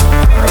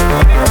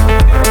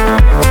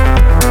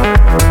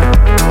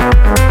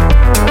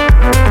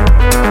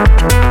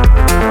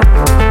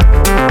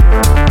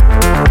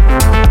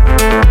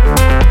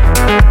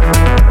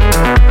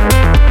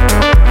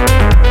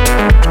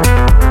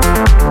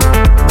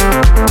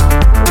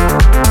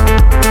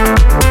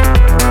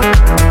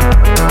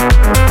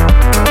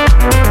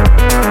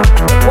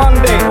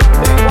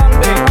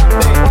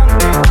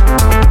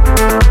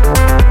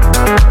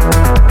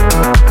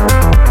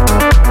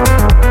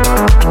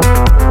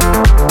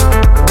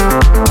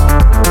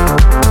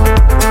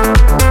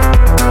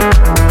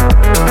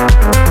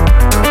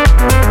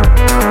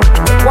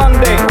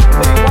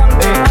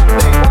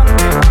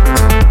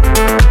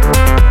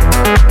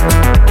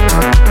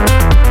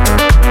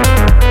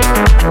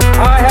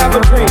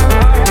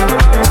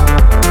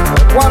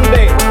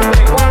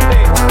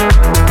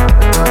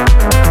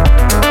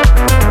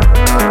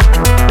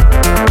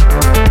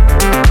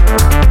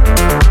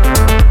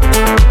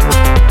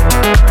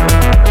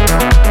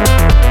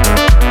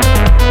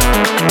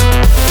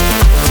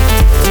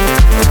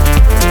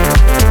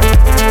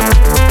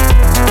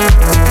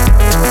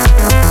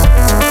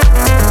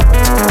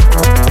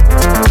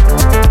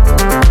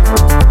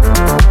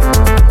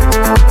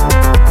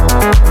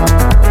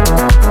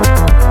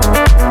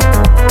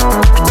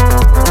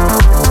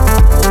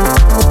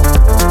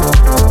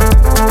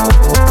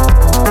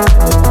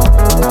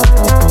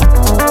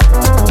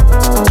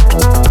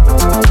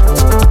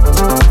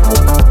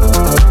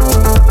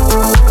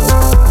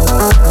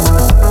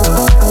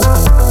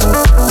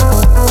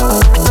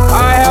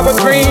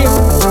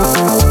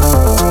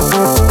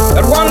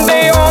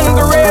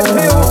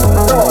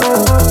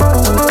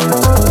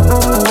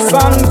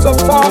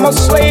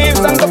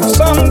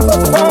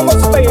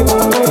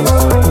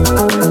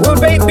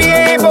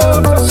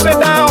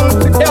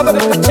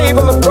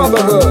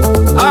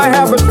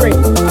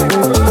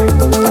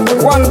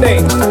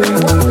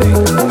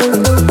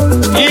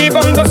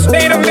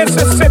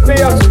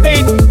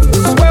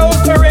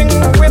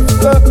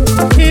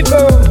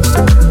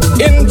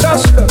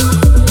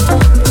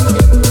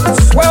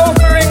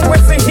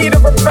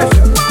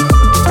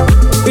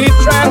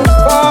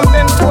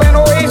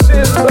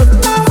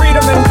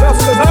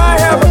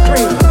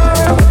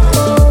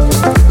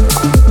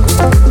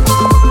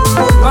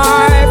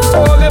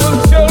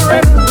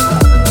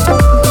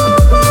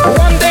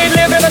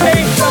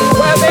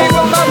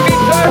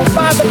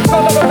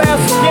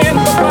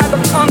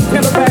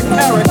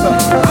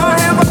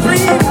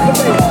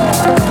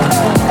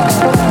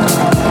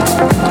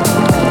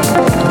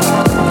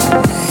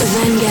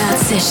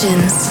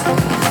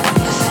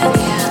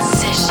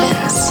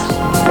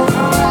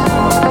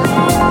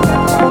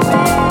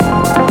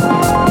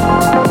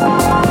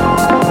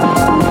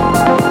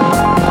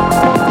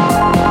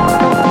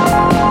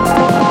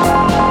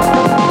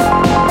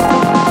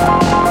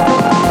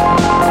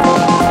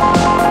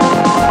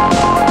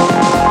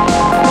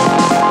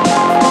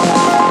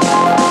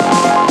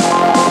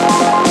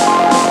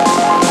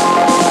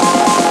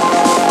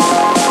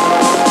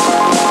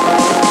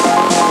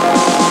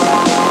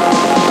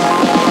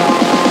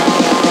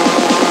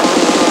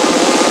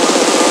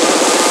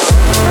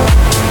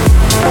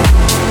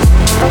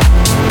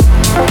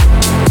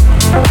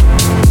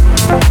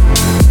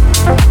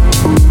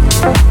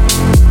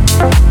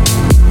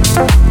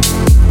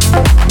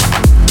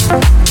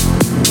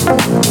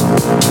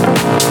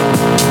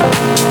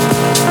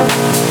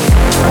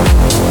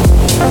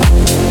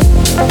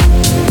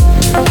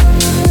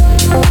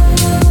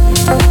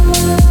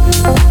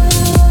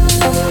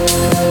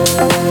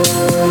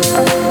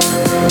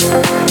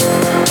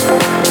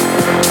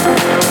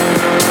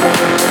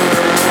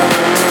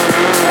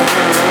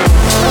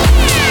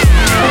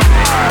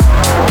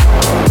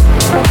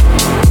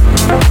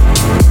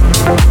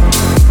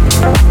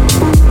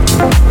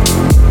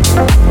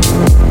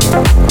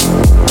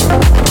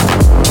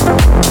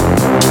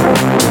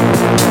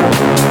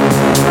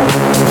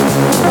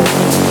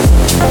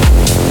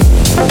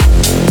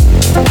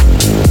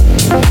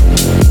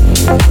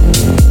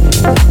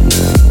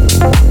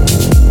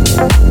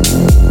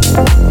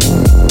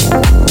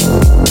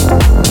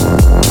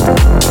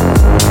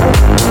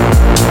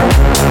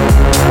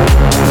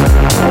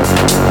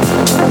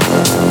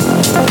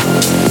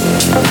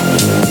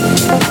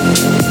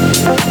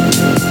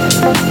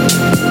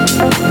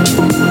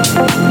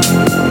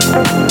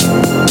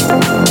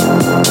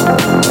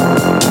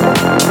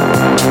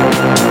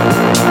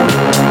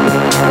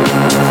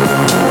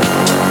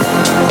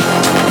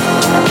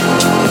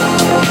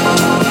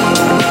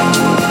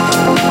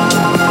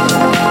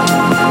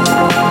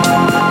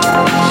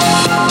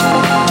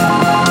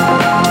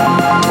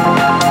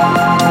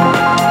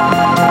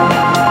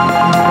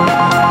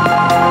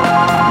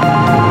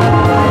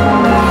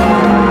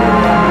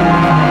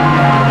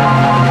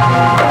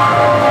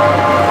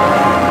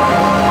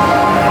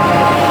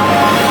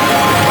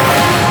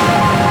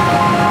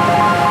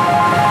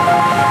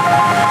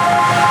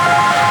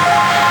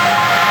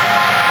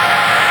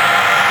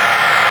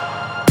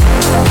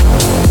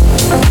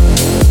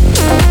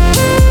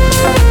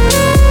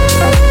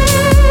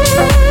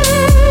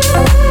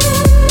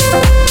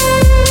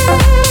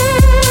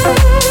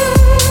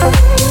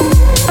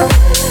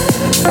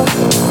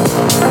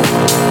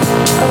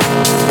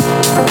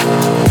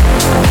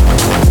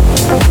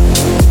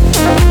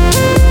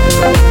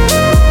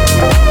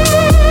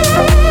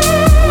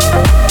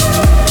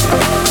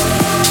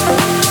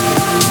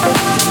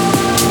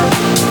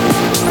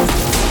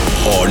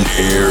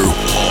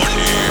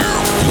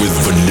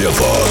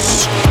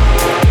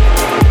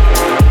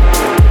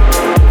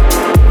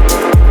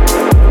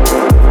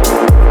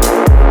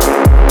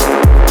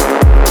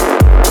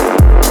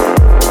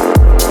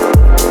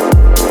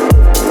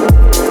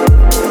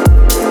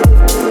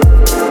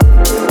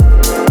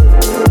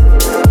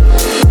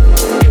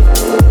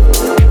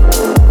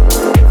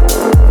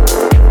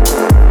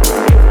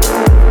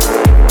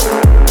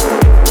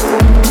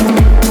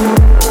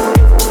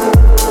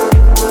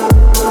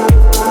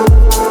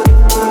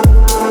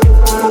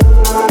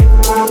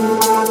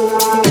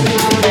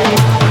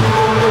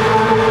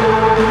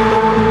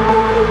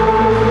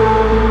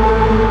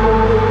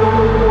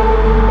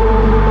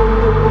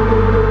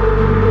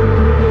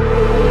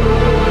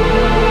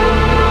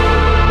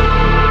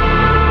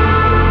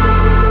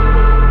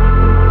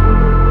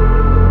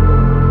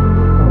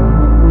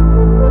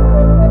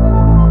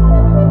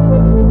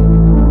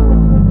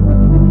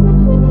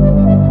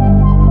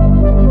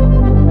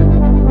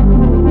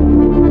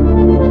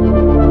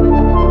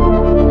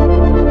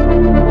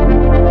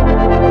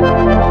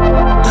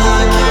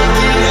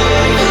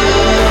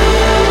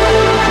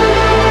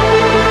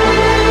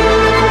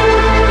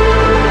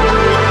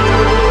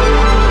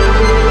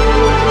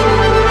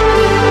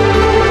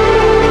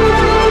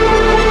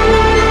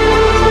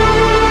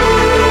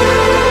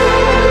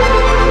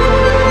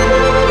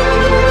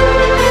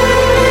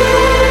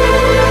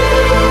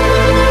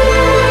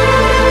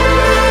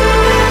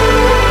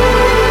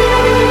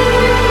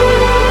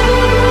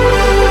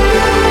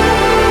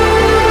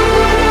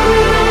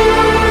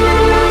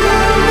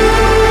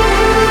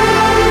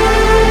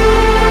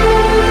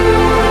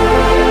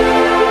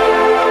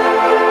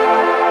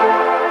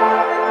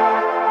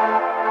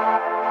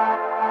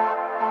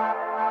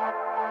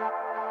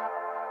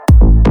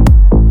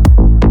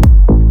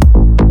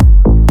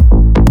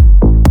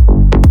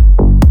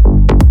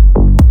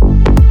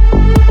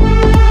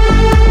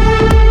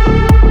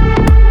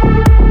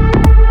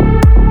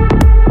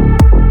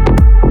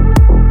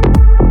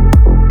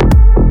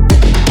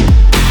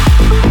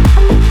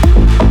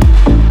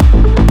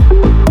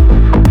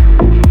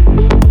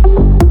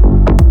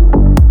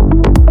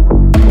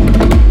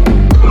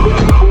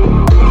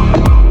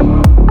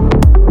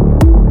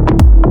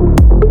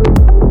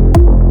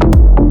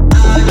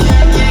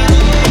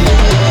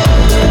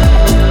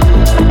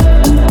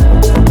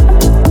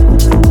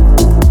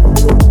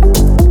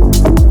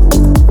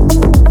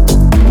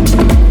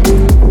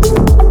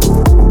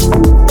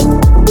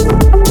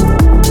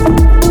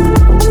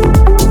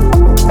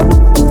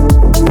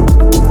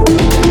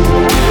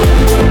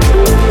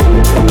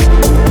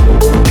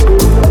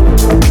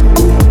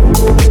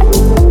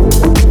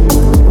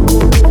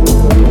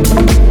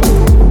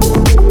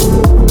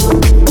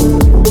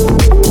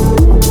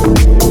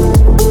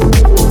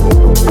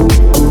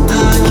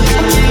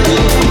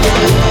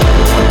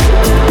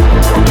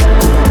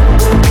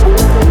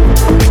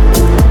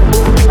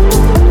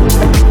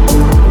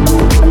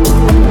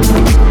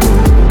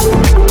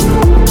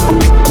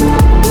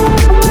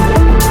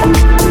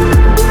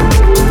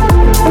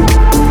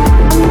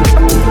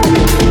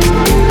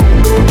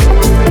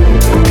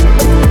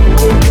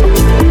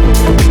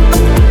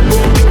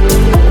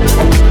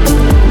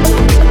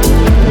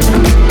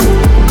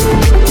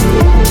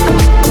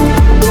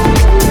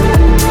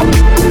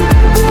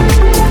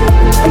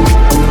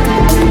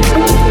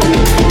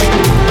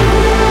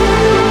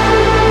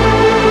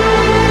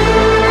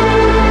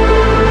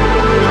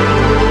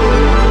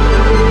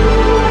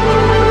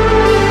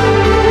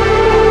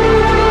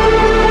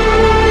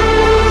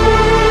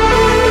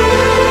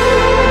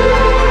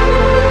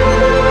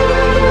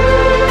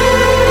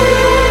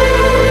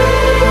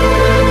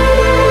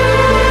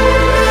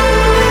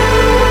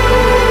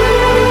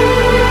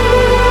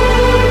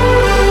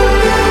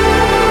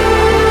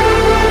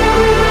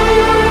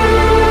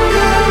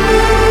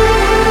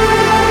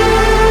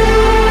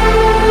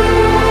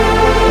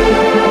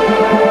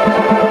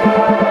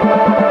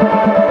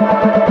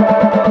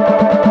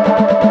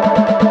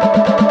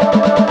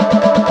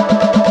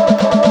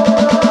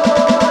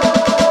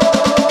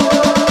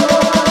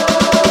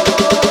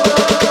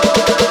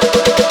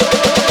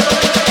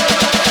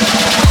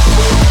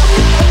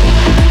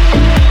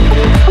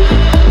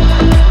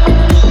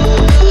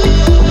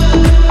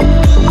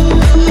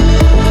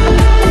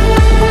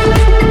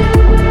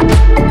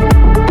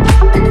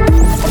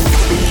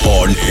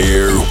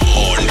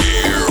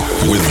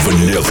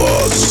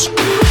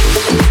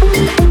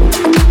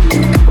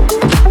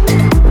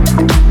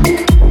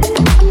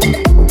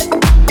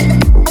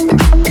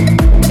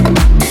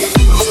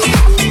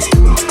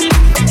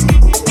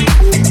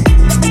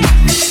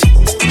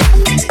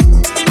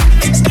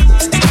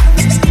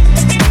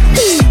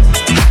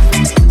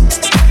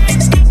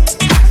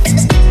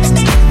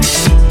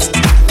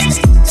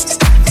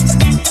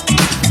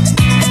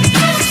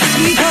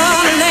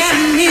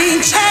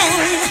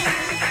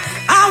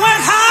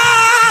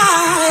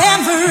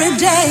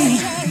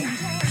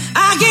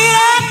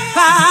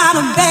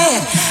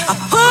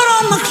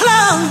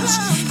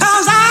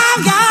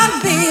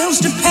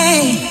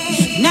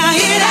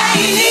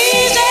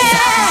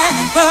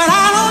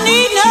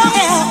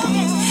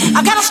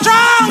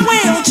 strong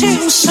will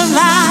to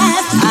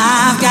survive.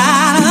 I've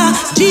got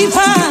a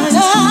deeper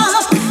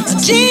love,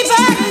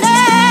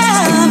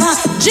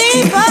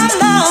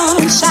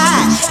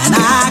 inside, and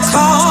I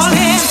call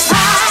it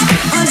pride,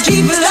 a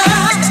deep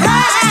love,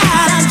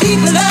 pride, a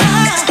deep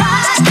love,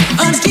 pride,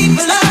 a deep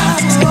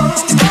love,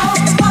 pride,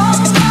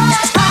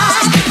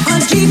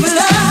 a deep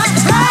love,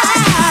 pride,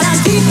 a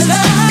deep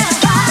love,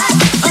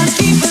 pride, a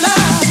deep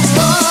love.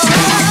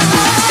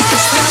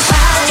 It's the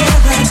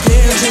power that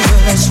gives you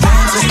the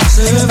strength to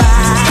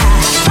survive.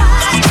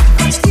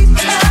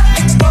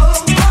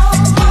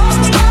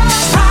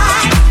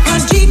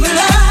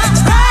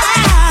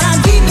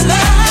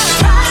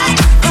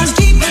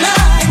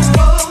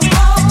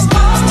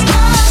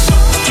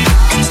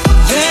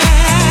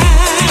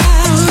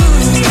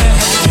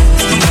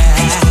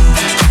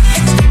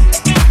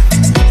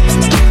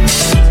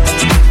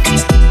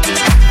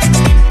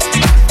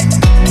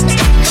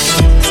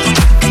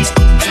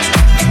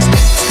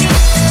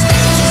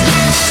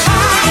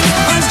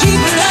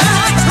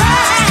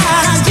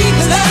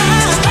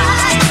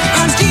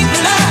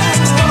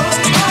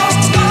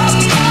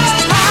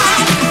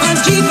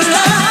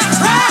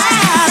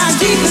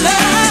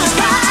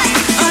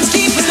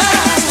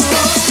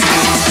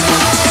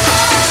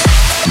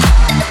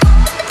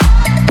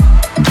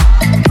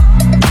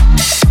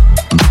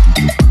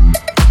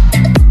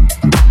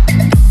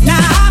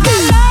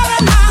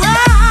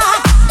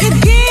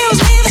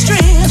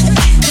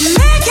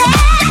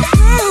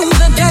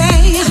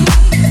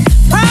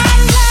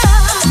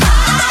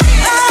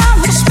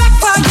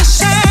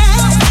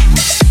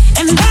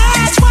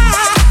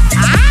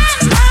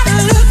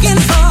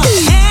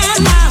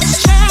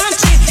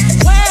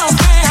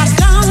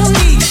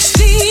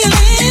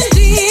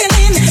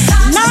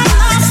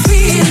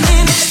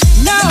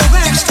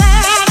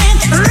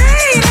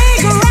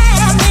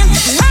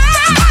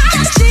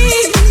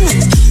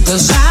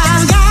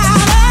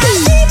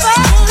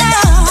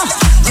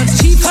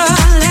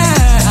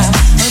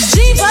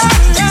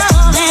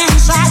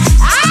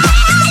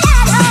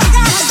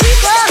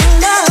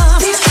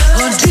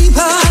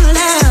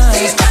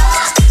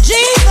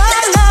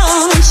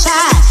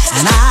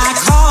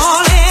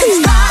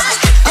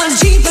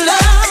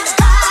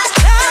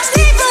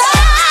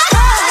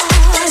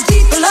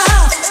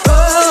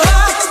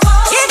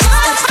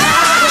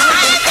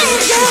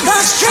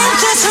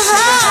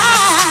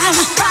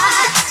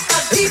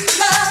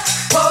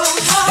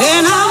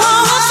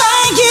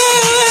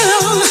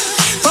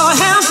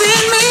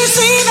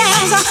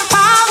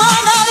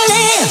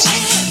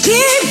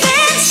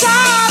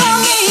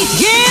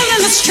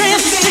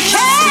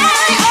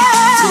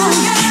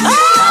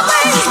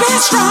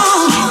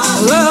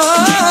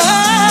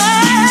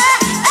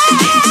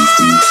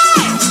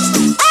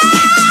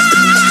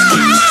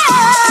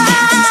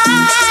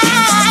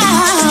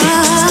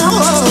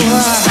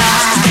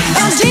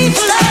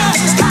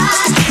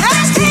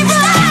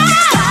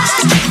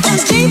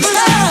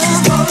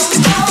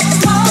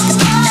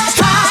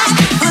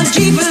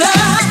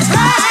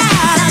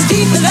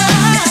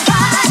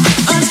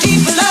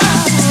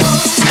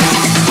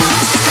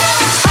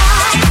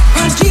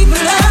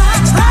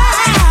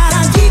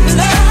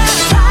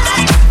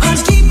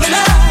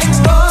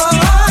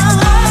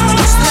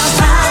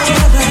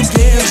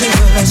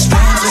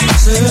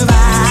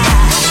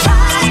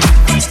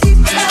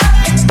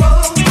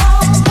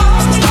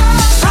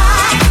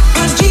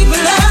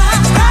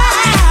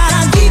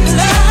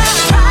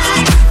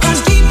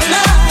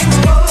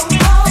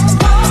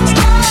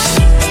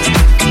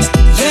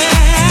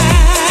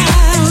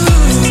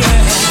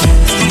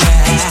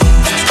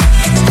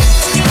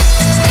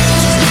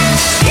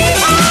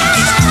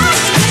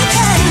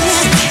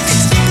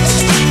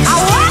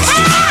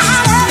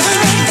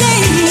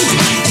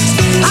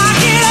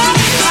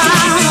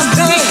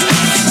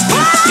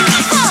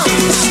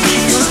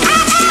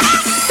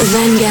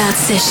 Vanguard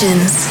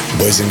Sessions.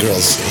 Boys and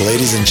girls,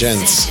 ladies and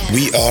gents,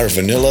 we are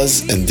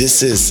Vanillas and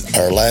this is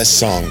our last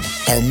song.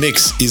 Our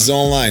mix is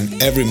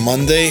online every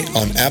Monday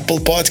on Apple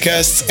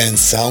Podcasts and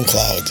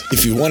SoundCloud.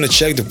 If you want to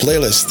check the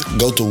playlist,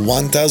 go to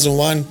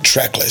 1001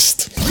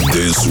 Tracklist.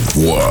 This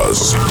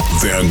was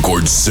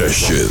Vanguard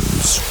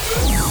Sessions.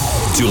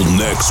 Till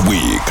next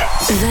week.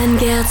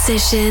 Vanguard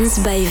Sessions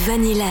by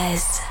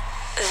Vanillas.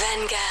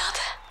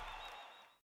 Vanguard.